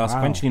rainbow parallel,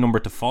 sequentially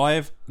numbered to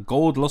 5.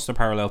 Gold luster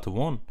parallel to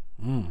 1.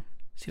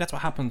 See, that's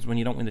what happens when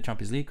you don't win the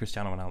Champions League,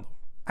 Cristiano Ronaldo.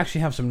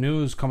 Actually have some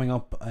news coming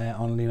up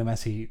on Lionel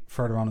Messi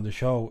further on in the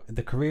show.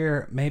 The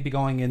career may be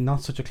going in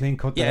not such a clean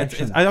cut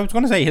direction. I was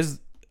going to say it's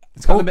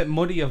gotten a bit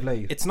muddy of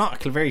late. It's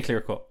not very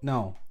clear cut.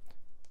 No.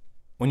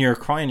 When you're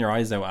crying your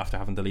eyes out after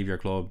having to leave your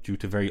club due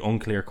to very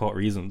unclear cut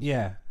reasons.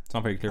 Yeah. It's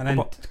not very clear. And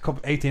then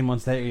 18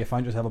 months later you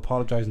find yourself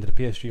apologising to the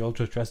PSG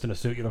Ultras dressed in a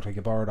suit you look like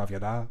you borrowed off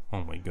your dad.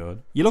 Oh my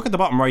god. You look at the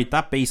bottom right,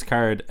 that base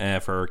card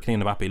for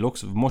Kylian Mbappe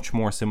looks much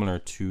more similar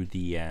to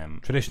the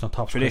traditional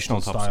Topps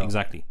style.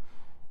 Exactly.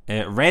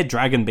 Red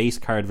dragon base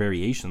card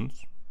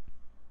variations.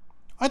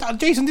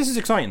 Jason, this is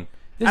exciting.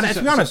 To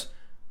be honest,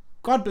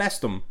 God bless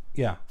them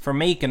for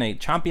making a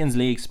Champions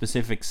League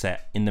specific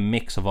set in the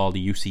mix of all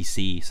the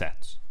UCC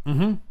sets.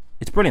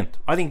 It's brilliant.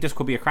 I think this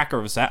could be a cracker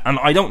of a set, and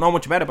I don't know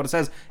much about it, but it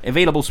says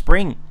available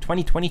spring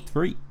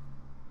 2023.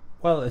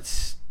 Well,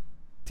 it's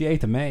the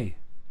 8th of May.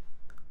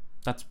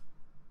 That's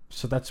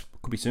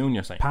could be soon.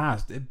 You're saying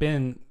past. It's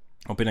been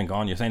and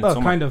gone. You're saying well, it's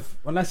summer. Kind of,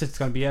 unless it's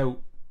going to be out.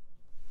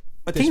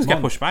 But things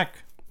get pushed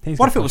back.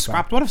 What if it was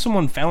scrapped? What if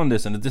someone found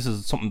this and this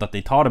is something that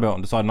they thought about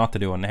and decided not to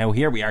do, and now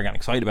here we are getting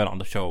excited about it on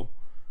the show,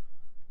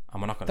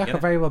 and we're not going to get it? That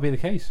could very well be the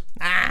case.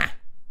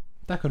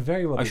 That could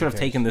very well be the case. I should have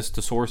taken this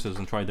to sources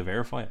and tried to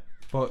verify it.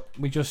 But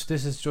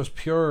this is just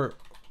pure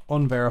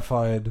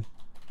unverified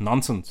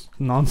nonsense.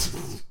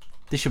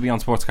 This should be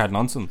on Sports Card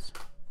Nonsense.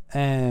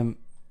 I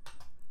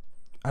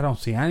don't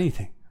see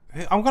anything.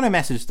 I'm going to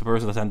message the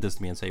person that sent this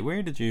to me and say,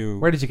 where did you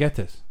get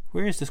this?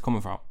 Where is this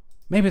coming from?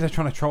 Maybe they're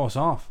trying to throw us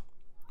off.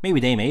 Maybe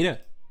they made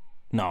it.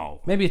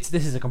 No. Maybe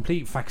this is a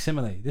complete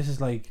facsimile. This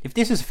is like, if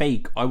this is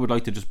fake, I would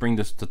like to just bring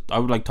this to, I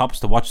would like Topps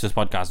to watch this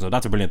podcast. So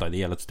that's a brilliant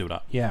idea. Let's do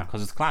that. Yeah.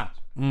 Because it's class.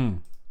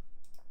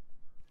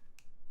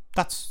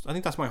 I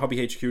think that's my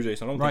hobby HQ,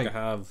 Jason. I don't think I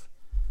have.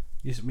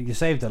 You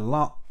saved a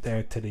lot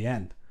there to the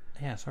end.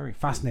 Yeah, sorry.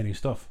 Fascinating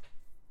stuff.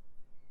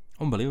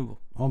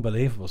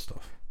 Unbelievable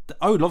stuff.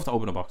 I would love to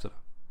open a box of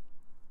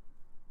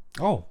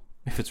that. Oh,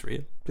 if it's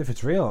real. If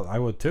it's real, I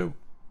would too.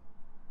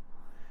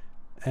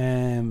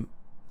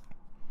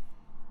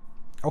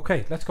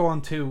 Okay, let's go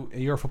on to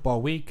your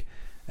football week.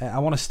 I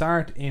want to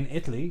start in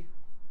Italy,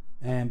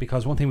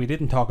 because one thing we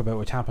didn't talk about,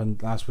 which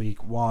happened last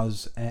week,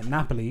 was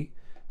Napoli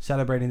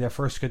celebrating their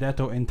first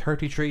Scudetto in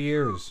 33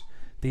 years.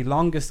 The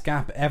longest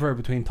gap ever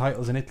between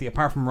titles in Italy,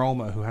 apart from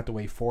Roma, who had to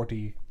wait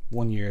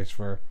 41 years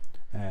for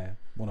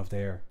one of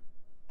their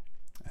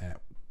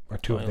or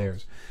two of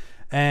theirs.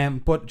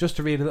 But just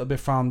to read a little bit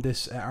from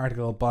this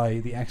article by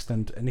the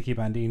excellent Nicky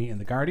Bandini in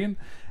The Guardian.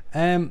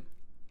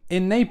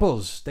 In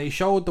Naples, they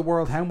showed the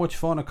world how much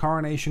fun a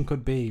coronation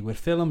could be, with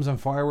films and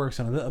fireworks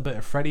and a little bit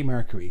of Freddie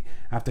Mercury.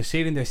 After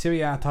sealing their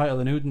Serie A title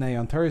in Udine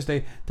on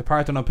Thursday, the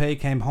Partenopei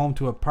came home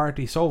to a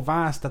party so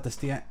vast that the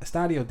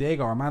Stadio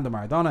Diego Armando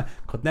Maradona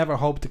could never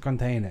hope to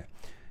contain it.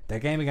 Their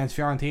game against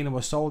Fiorentina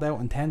was sold out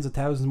and tens of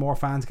thousands more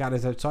fans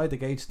gathered outside the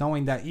gates,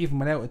 knowing that even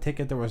without a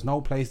ticket there was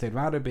no place they'd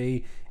rather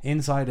be.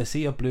 Inside, a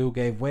sea of blue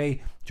gave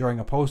way during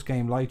a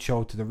post-game light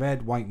show to the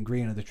red, white and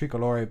green of the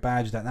tricolore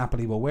badge that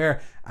Napoli will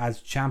wear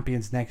as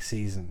champions next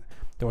season.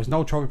 There was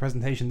no trophy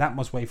presentation that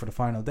must wait for the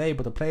final day,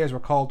 but the players were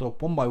called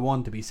up one by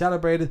one to be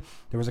celebrated.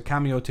 There was a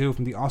cameo too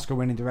from the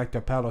Oscar-winning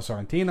director Paolo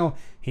Sorrentino.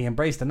 He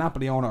embraced the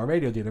Napoli owner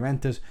Aurelio De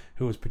Laurentiis,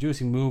 who was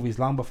producing movies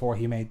long before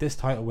he made this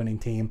title-winning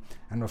team,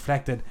 and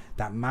reflected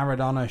that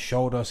Maradona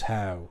showed us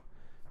how.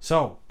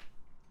 So,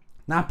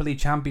 Napoli,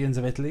 champions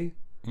of Italy,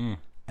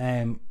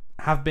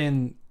 have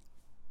been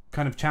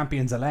kind of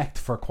champions-elect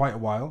for quite a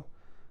while,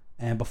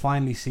 but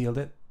finally sealed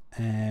it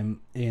in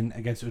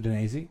against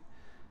Udinese.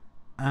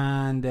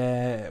 And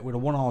with a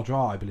 1-1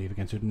 draw, I believe,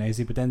 against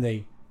Udinese. But then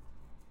they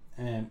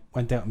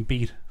went out and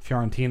beat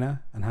Fiorentina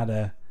and had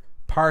a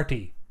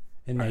party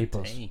in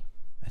Naples.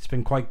 It's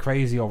been quite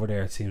crazy over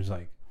there, it seems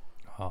like.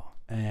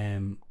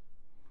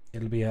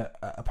 It'll be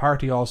a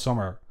party all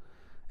summer.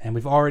 And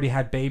we've already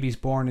had babies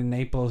born in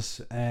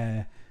Naples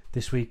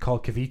this week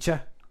called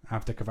Kavicha,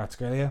 after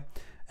Kvaratskhelia.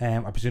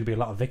 I presume there'll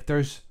be a lot of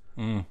Victors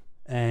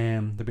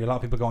There'll be a lot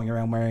of people going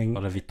around wearing A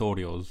lot of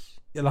Vittorios.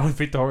 a lot of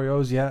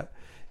Vittorios. Yeah,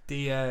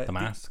 The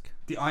mask.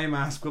 the eye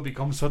mask will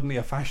become suddenly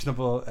a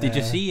fashionable. Did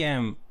you see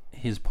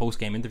his post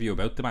game interview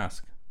about the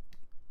mask?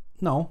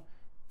 No.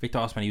 Victor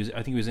Osimhen,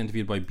 I think he was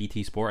interviewed by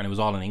BT Sport, and it was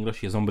all in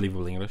English. He has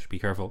unbelievable English. Be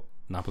careful,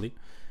 Napoli.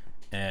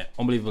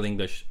 Unbelievable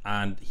English,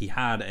 and he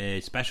had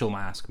a special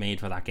mask made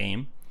for that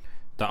game.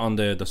 That on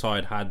the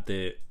side had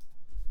the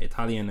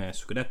Italian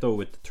Scudetto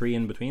with the 3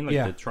 in between, like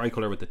the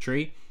tricolour with the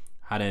 3.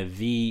 Had a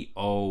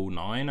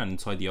VO9, and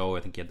inside the O, I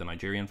think he had the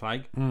Nigerian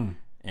flag.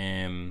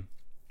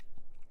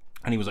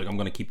 And he was like, "I'm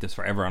going to keep this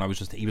forever." And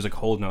he was like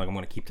holding it, like, "I'm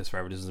going to keep this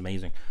forever. This is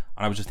amazing."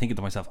 And I was just thinking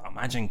to myself,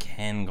 imagine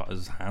Ken got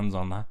his hands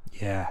on that.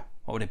 Yeah.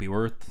 What would it be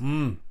worth?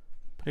 There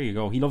you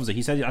go. He loves it.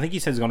 I think he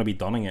says he's going to be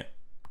donning it,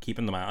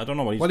 keeping the mask. I don't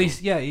know what he's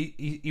doing.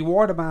 He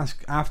wore the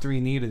mask after he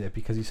needed it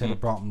because he said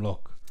it brought him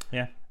luck.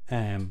 Yeah.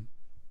 And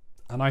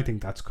I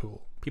think that's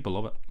cool. People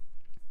love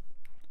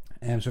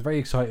it. So very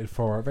exciting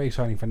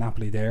for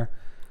Napoli there.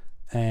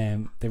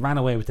 They ran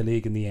away with the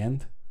league in the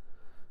end.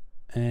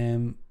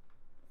 And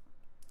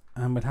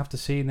we'll have to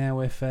see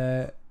now if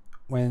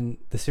when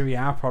the Serie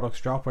A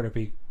products drop, whether it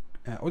be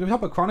did we talk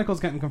about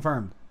Chronicles getting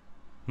confirmed?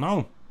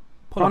 No.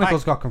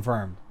 Chronicles got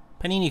confirmed.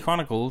 Panini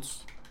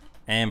Chronicles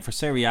for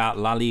Serie A,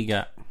 La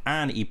Liga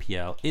and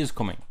EPL is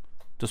coming,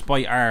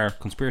 despite our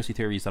conspiracy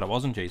theories that it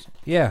wasn't, Jason.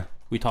 Yeah.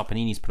 We thought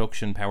Panini's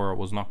production power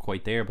was not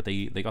quite there, but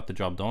they got the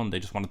job done. They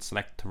just wanted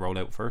Select to roll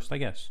out first, I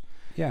guess.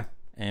 Yeah.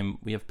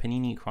 We have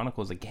Panini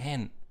Chronicles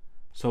again.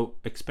 So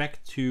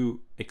expect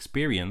to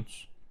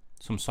experience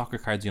some Soccer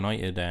Cards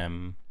United,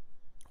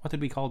 what did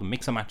we call them?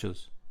 Mix and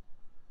matches.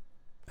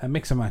 A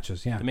mix of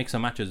matches, yeah. The mix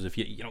of matches. If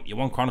you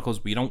want Chronicles,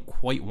 but you don't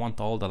quite want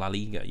all the La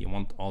Liga. You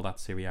want all that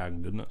Serie A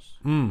goodness.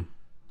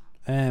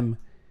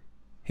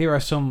 Here are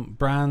some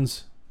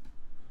brands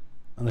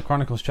on the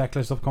Chronicles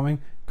checklist upcoming: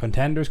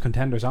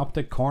 Contenders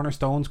Optic,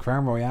 Cornerstones,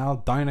 Crown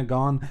Royale,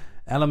 Dynagon,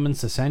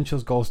 Elements,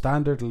 Essentials, Gold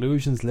Standard,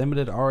 Illusions,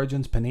 Limited,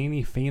 Origins,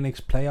 Panini, Phoenix,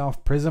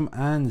 Playoff, Prism,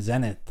 and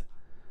Zenith.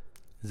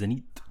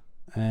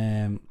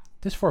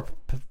 This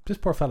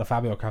poor fella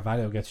Fabio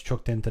Carvalho gets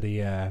chucked into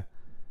the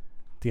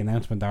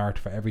announcement art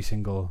for every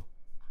single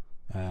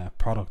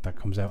product that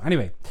comes out.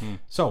 Anyway,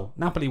 so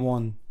Napoli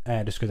won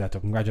the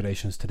Scudetto.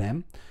 Congratulations to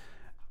them.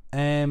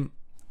 And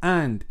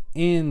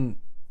in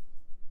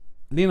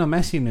Lionel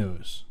Messi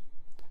news,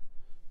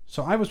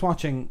 so I was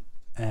watching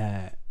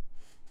the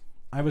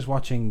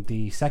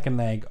second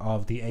leg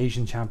of the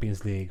Asian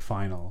Champions League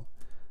final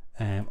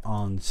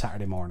on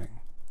Saturday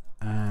morning,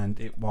 and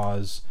it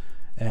was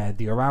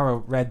the Aurora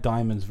Red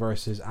Diamonds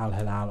versus Al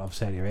Hilal of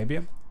Saudi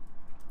Arabia,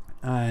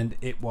 and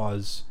it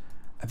was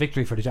a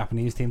victory for the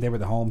Japanese team. They were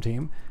the home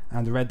team,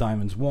 and the Red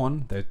Diamonds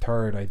won their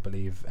third, I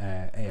believe,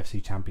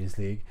 AFC Champions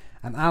League.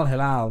 And Al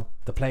Hilal,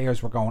 the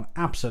players were going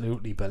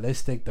absolutely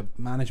ballistic. The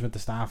management, the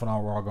staff, and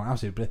all were all going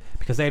absolutely ballistic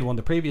because they had won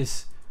the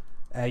previous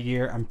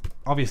year and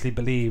obviously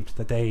believed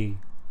that they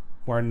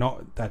were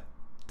not, that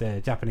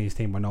the Japanese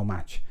team were no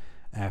match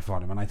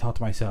for them. And I thought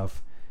to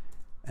myself,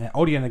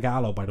 Odion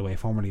Igalo, by the way,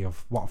 formerly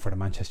of Watford and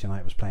Manchester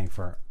United, was playing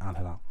for Al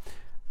Hilal.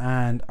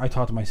 And I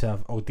thought to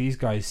myself, oh, these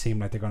guys seem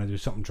like they're going to do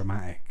something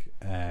dramatic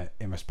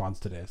in response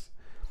to this.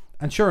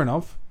 And sure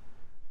enough,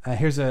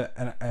 here's a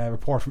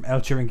report from El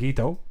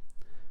Chiringuito.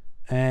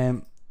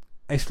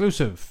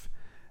 Exclusive.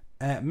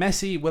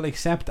 Messi will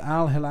accept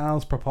Al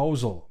Hilal's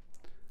proposal.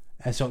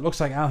 So it looks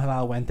like Al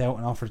Hilal went out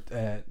and offered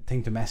a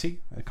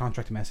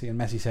contract to Messi, and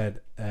Messi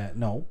said,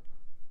 no,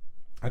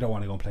 I don't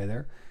want to go and play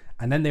there.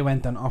 And then they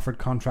went and offered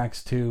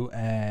contracts to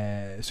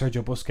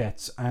Sergio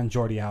Busquets and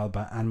Jordi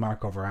Alba and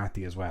Marco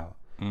Verratti as well.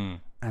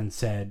 And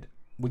said,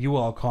 will you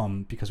all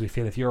come, because we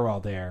feel if you're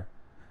all there,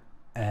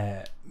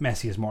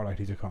 Messi is more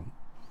likely to come.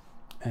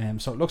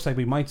 So it looks like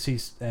we might see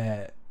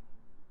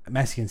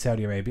Messi in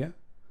Saudi Arabia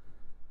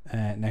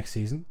next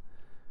season.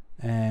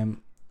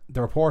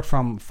 The report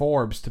from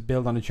Forbes, to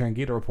build on the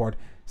Chiringuito report,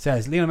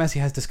 says Lionel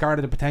Messi has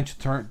discarded the potential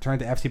turn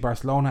to FC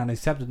Barcelona and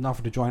accepted an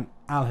offer to join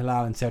Al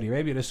Hilal in Saudi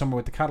Arabia this summer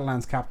with the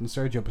Catalans captain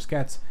Sergio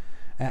Busquets,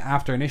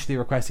 after initially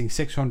requesting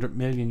 €600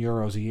 million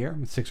a year,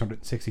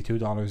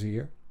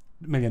 $662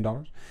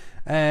 million.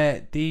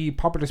 The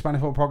popular Spanish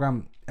football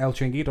program El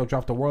Chiringuito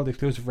dropped a world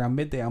exclusive around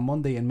midday on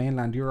Monday in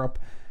mainland Europe.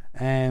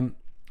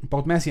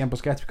 Both Messi and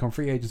Busquets become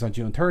free agents on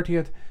June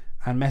 30th,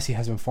 and Messi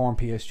has informed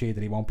PSG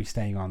that he won't be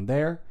staying on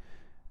there.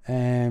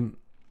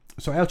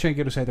 So El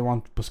Chiringuito say they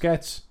want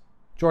Busquets,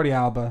 Jordi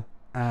Alba,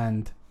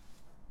 and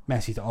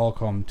Messi to all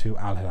come to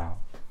Al Hilal.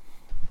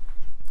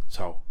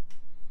 So,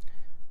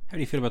 how do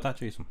you feel about that,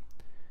 Jason?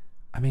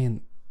 I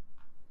mean,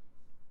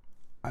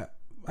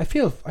 I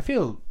feel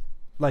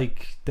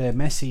like the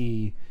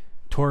Messi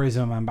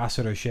tourism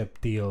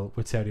ambassadorship deal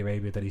with Saudi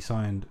Arabia that he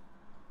signed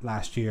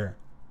last year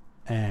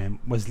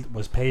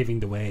was paving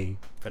the way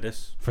for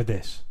this.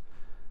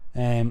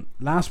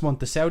 Last month,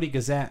 the Saudi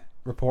Gazette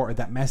reported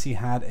that Messi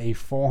had a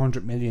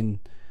 €400 million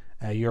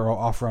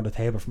offer on the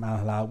table from Al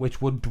Hilal, which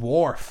would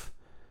dwarf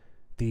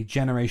the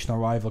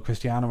generational rival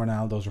Cristiano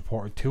Ronaldo's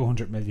reported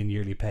 $200 million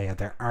yearly pay at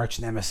their arch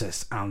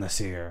nemesis Al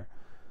Nassr.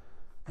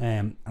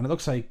 And it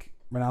looks like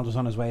Ronaldo's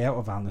on his way out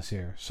of Al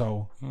Nassr.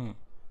 So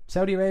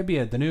Saudi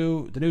Arabia, the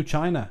new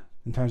China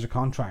in terms of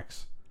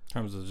contracts. In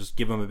terms of just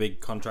give him a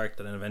big contract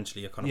and then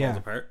eventually it kind of falls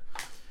apart.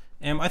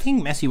 I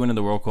think Messi winning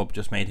the World Cup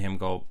just made him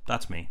go,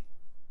 that's me.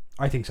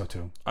 I think so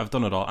too. I've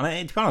done it all.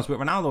 And to be honest, with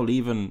Ronaldo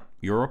leaving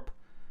Europe,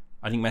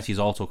 I think Messi's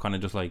also kind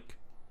of just like,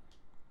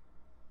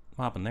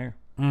 what happened there?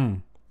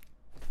 On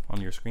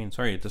your screen.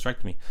 Sorry, it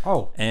distracted me.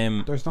 Oh,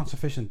 there's not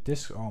sufficient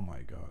disc. Oh my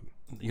god.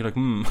 You're like,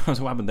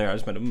 so what happened there? I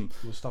just went,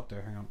 We'll stop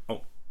there. Hang on.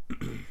 Oh.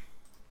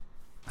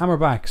 And we're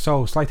back.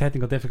 So, slight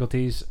technical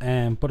difficulties,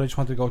 but I just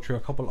wanted to go through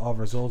a couple of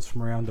results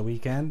from around the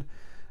weekend.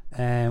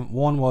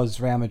 One was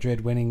Real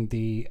Madrid winning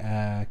the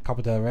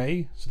Copa del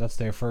Rey, so that's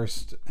their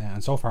first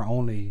and so far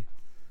only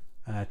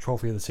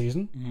trophy of the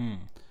season.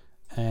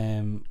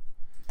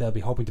 They'll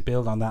be hoping to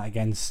build on that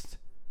against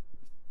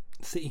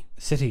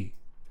City.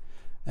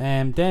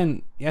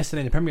 Then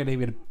yesterday in the Premier League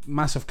we had a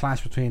massive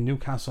clash between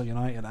Newcastle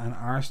United and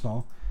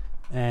Arsenal.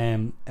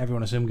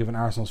 Everyone assumed, given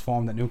Arsenal's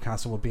form, that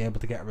Newcastle would be able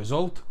to get a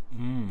result,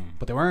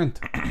 but they weren't.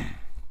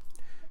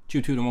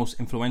 Due to the most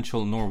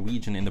influential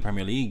Norwegian in the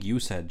Premier League, you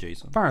said,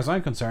 Jason. As far as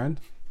I'm concerned,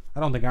 I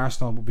don't think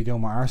Arsenal would be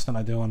doing what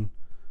Arsenal are doing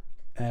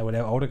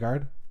without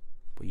Odegaard.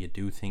 But you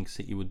do think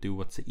City would do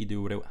what City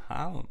do without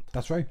Haaland?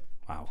 That's right.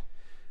 Wow.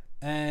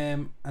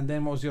 And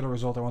then what was the other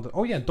result I wanted?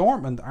 Oh yeah,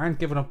 Dortmund aren't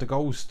giving up the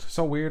ghost.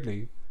 So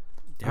weirdly,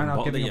 they're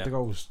not giving up the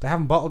ghost. They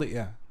haven't bottled it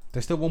yet.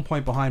 They're still 1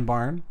 point behind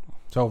Bayern,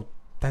 so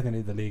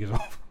technically the league is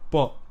off.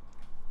 But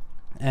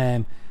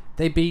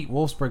they beat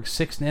Wolfsburg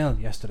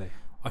 6-0 yesterday.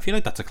 I feel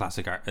like that's a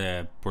classic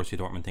Borussia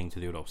Dortmund thing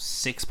to do, though.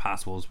 6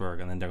 past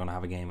Wolfsburg, and then they're going to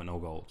have a game with no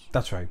goals.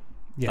 That's right.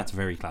 Yeah, that's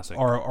very classic.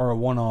 Or a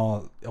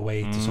 1-1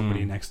 away to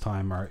somebody next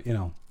time, or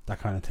that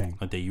kind of thing.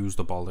 Like they used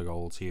up all the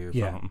goals here.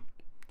 Yeah.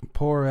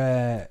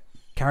 Poor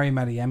Karim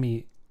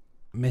Adeyemi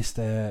missed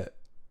a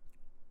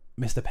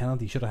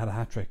penalty. Should have had a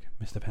hat trick.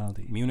 Missed a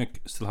penalty.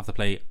 Munich still have to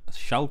play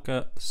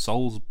Schalke,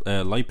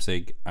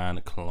 Leipzig,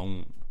 and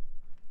Cologne.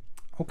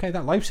 Okay,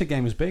 that Leipzig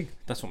game is big.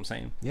 That's what I'm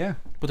saying. Yeah.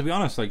 But to be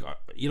honest, like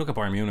you look at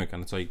Bayern Munich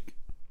and it's like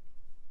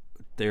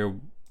they're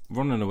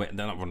running away.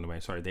 They're not running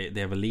away. Sorry,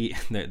 they have a lead.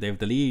 They have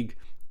the league.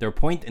 They're a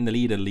point in the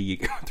lead of the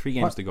league. 3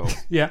 games to go.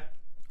 Yeah.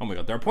 Oh my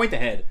god, they're a point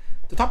ahead.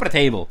 The top of the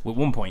table with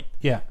 1 point.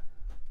 Yeah.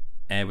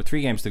 With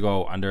 3 games to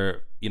go, and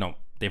they're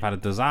they've had a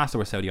disaster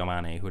with Sadio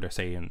Mane, who they're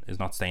saying is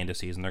not staying this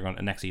season.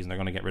 Next season they're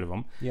going to get rid of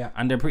him. Yeah.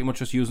 And they're pretty much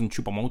just using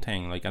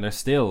Choupo-Moting, and they're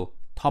still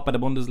top of the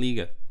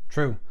Bundesliga.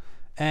 True.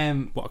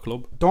 What a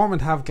club.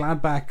 Dortmund have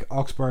Gladbach,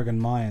 Augsburg,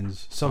 and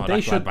Mainz. So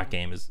they should. Gladbach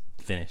game is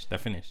finished. They're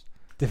finished.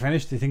 They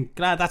finished. Do you think?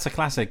 That's a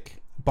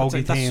classic.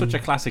 Bogey that's team. Such a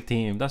classic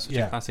team. That's such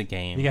a classic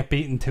game. You get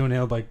beaten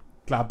 2-0 by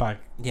Gladbach.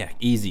 Yeah,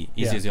 easy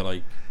as you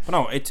like. But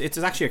no, it's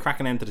actually a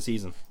cracking end to the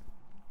season.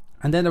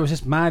 And then there was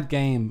this mad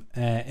game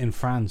in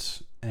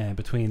France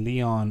between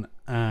Lyon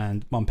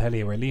and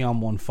Montpellier, where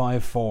Lyon won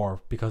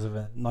 5-4 because of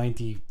a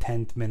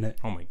 90-10th minute.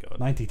 Oh my god.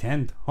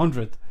 90-10th,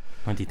 100th.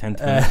 90-10th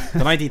minute.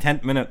 The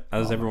 90-10th minute,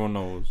 as everyone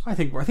knows. I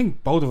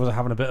think both of us are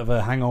having a bit of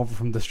a hangover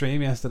from the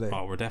stream yesterday.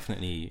 Oh, we're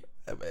definitely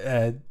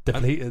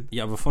depleted. I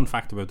have a fun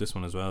fact about this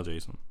one as well,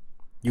 Jason.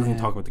 You can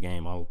talk about the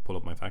game. I'll pull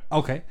up my fact.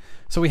 Okay.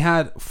 So we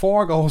had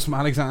 4 goals from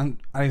Alexander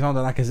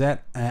Lacazette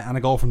and a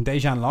goal from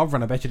Dejan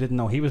Lovren. I bet you didn't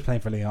know he was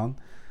playing for Lyon.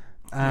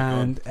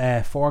 And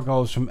 4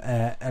 goals from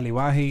Eli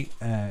Wahi,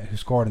 who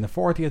scored in the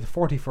 40th,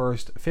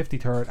 41st,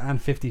 53rd and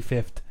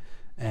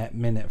 55th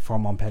minute for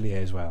Montpellier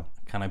as well.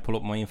 Can I pull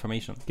up my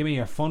information? Give me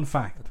your fun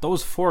fact.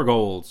 Those 4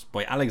 goals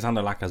by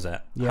Alexander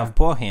Lacazette have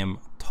put him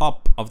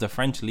top of the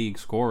French league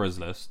scorers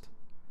list,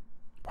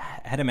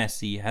 ahead of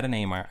Messi, ahead of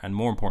Neymar, and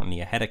more importantly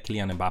ahead of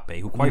Kylian Mbappe,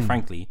 who quite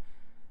frankly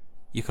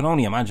you can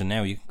only imagine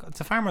now, it's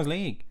a farmers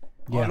league.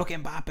 Look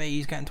at Mbappe,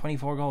 he's getting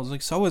 24 goals.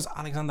 Like, so is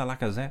Alexander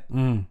Lacazette.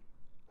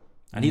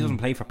 And he doesn't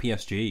play for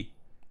PSG.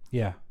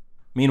 Yeah.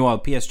 Meanwhile,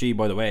 PSG,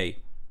 by the way,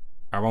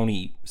 are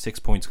only 6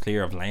 points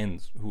clear of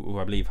Lens, who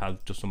I believe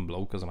have just some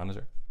bloke as a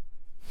manager.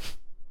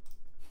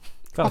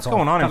 What's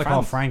going on in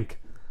France? Frank.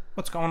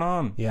 What's going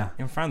on? Yeah.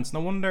 In France, no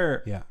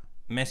wonder. Yeah.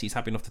 Messi's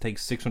happy enough to take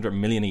 600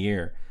 million a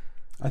year.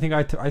 I think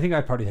I'd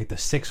probably take the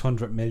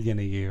 600 million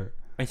a year.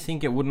 I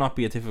think it would not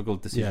be a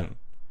difficult decision.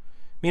 Yeah.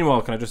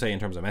 Meanwhile, can I just say in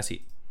terms of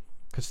Messi,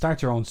 could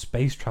start your own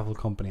space travel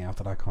company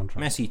after that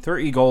contract. Messi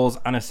 30 goals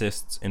and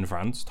assists in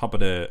France, top of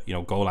the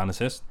goal and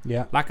assist.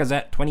 Yeah.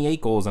 Lacazette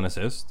 28 goals and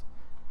assists,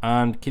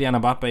 and Kylian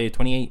Mbappe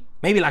 28.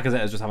 Maybe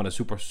Lacazette is just having a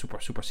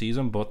super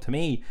season, but to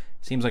me,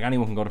 it seems like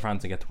anyone can go to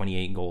France and get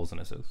 28 goals and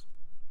assists.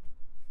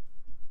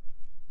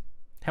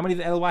 How many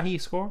did El Wahi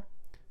score?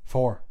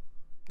 4.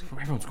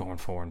 Everyone's scoring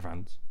 4 in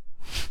France.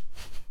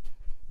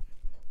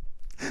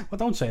 Well,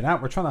 don't say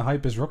that. We're trying to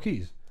hype his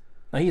rookies.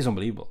 No, he's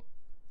unbelievable.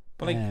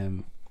 But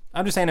I'm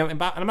just saying,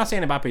 and I'm not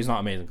saying Mbappe is not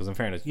amazing, because in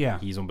fairness,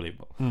 he's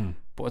unbelievable.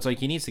 But it's like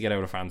he needs to get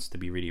out of France to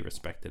be really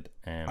respected.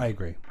 I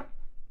agree.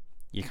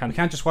 We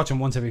can't just watch him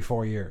once every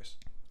 4 years.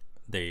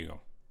 There you go.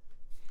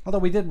 Although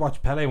we did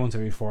watch Pele once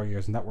every 4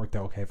 years, and that worked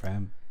out okay for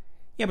him.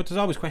 Yeah, but there's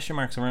always question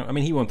marks around. I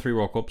mean, he won 3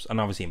 World Cups, and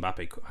obviously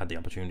Mbappe had the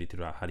opportunity to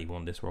do that. Had he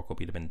won this World Cup,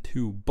 he'd have been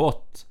 2.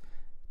 But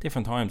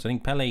different times. I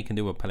think Pele can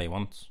do what Pele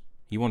wants.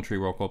 He won 3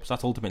 World Cups.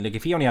 That's ultimate. Like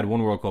if he only had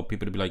 1 World Cup,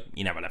 people would be like,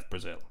 he never left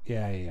Brazil.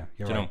 Yeah.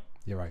 You're right.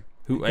 You're right.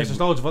 Because there's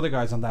loads of other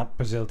guys on that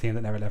Brazil team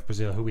that never left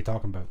Brazil. Who are we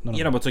talking about?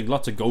 But it's like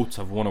lots of goats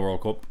have won a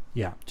World Cup.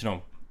 Yeah.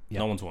 No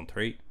one's won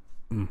 3.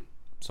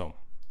 So.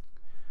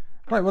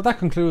 Right, well that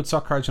concludes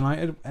Soccer Cards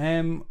United.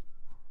 Enzo,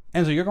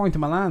 you're going to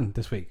Milan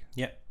this week.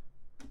 Yeah.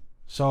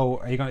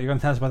 So you're going to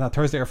tell us about that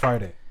Thursday or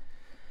Friday?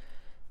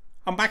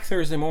 I'm back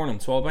Thursday morning,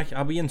 so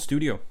I'll be in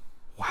studio.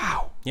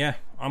 Wow. Yeah,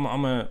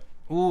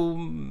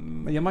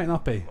 You might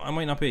not be. I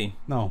might not be.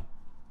 No.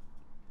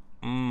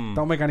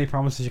 Don't make any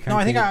promises you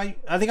can't. No,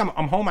 I think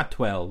I'm home at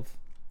 12.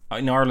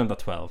 In Ireland at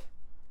 12.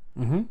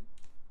 Mm-hmm.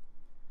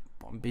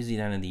 I'm busy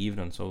then in the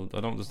evening, so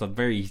I don't. There's a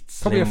very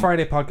could be a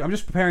Friday podcast. I'm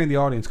just preparing the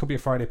audience. Could be a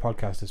Friday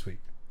podcast this week.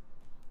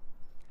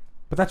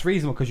 But that's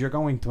reasonable because you're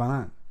going to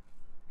Milan.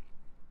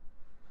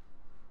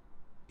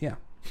 Yeah.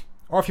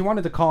 Or if you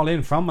wanted to call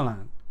in from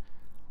Milan.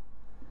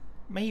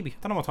 Maybe. I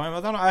don't know what time.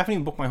 I haven't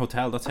even booked my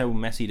hotel. That's how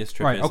messy this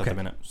trip is at the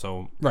minute.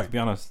 So, to be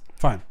honest,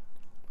 fine.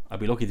 I'll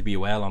be lucky to be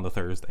well on the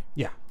Thursday.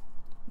 Yeah.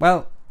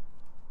 Well,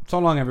 so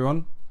long,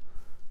 everyone.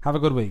 Have a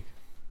good week.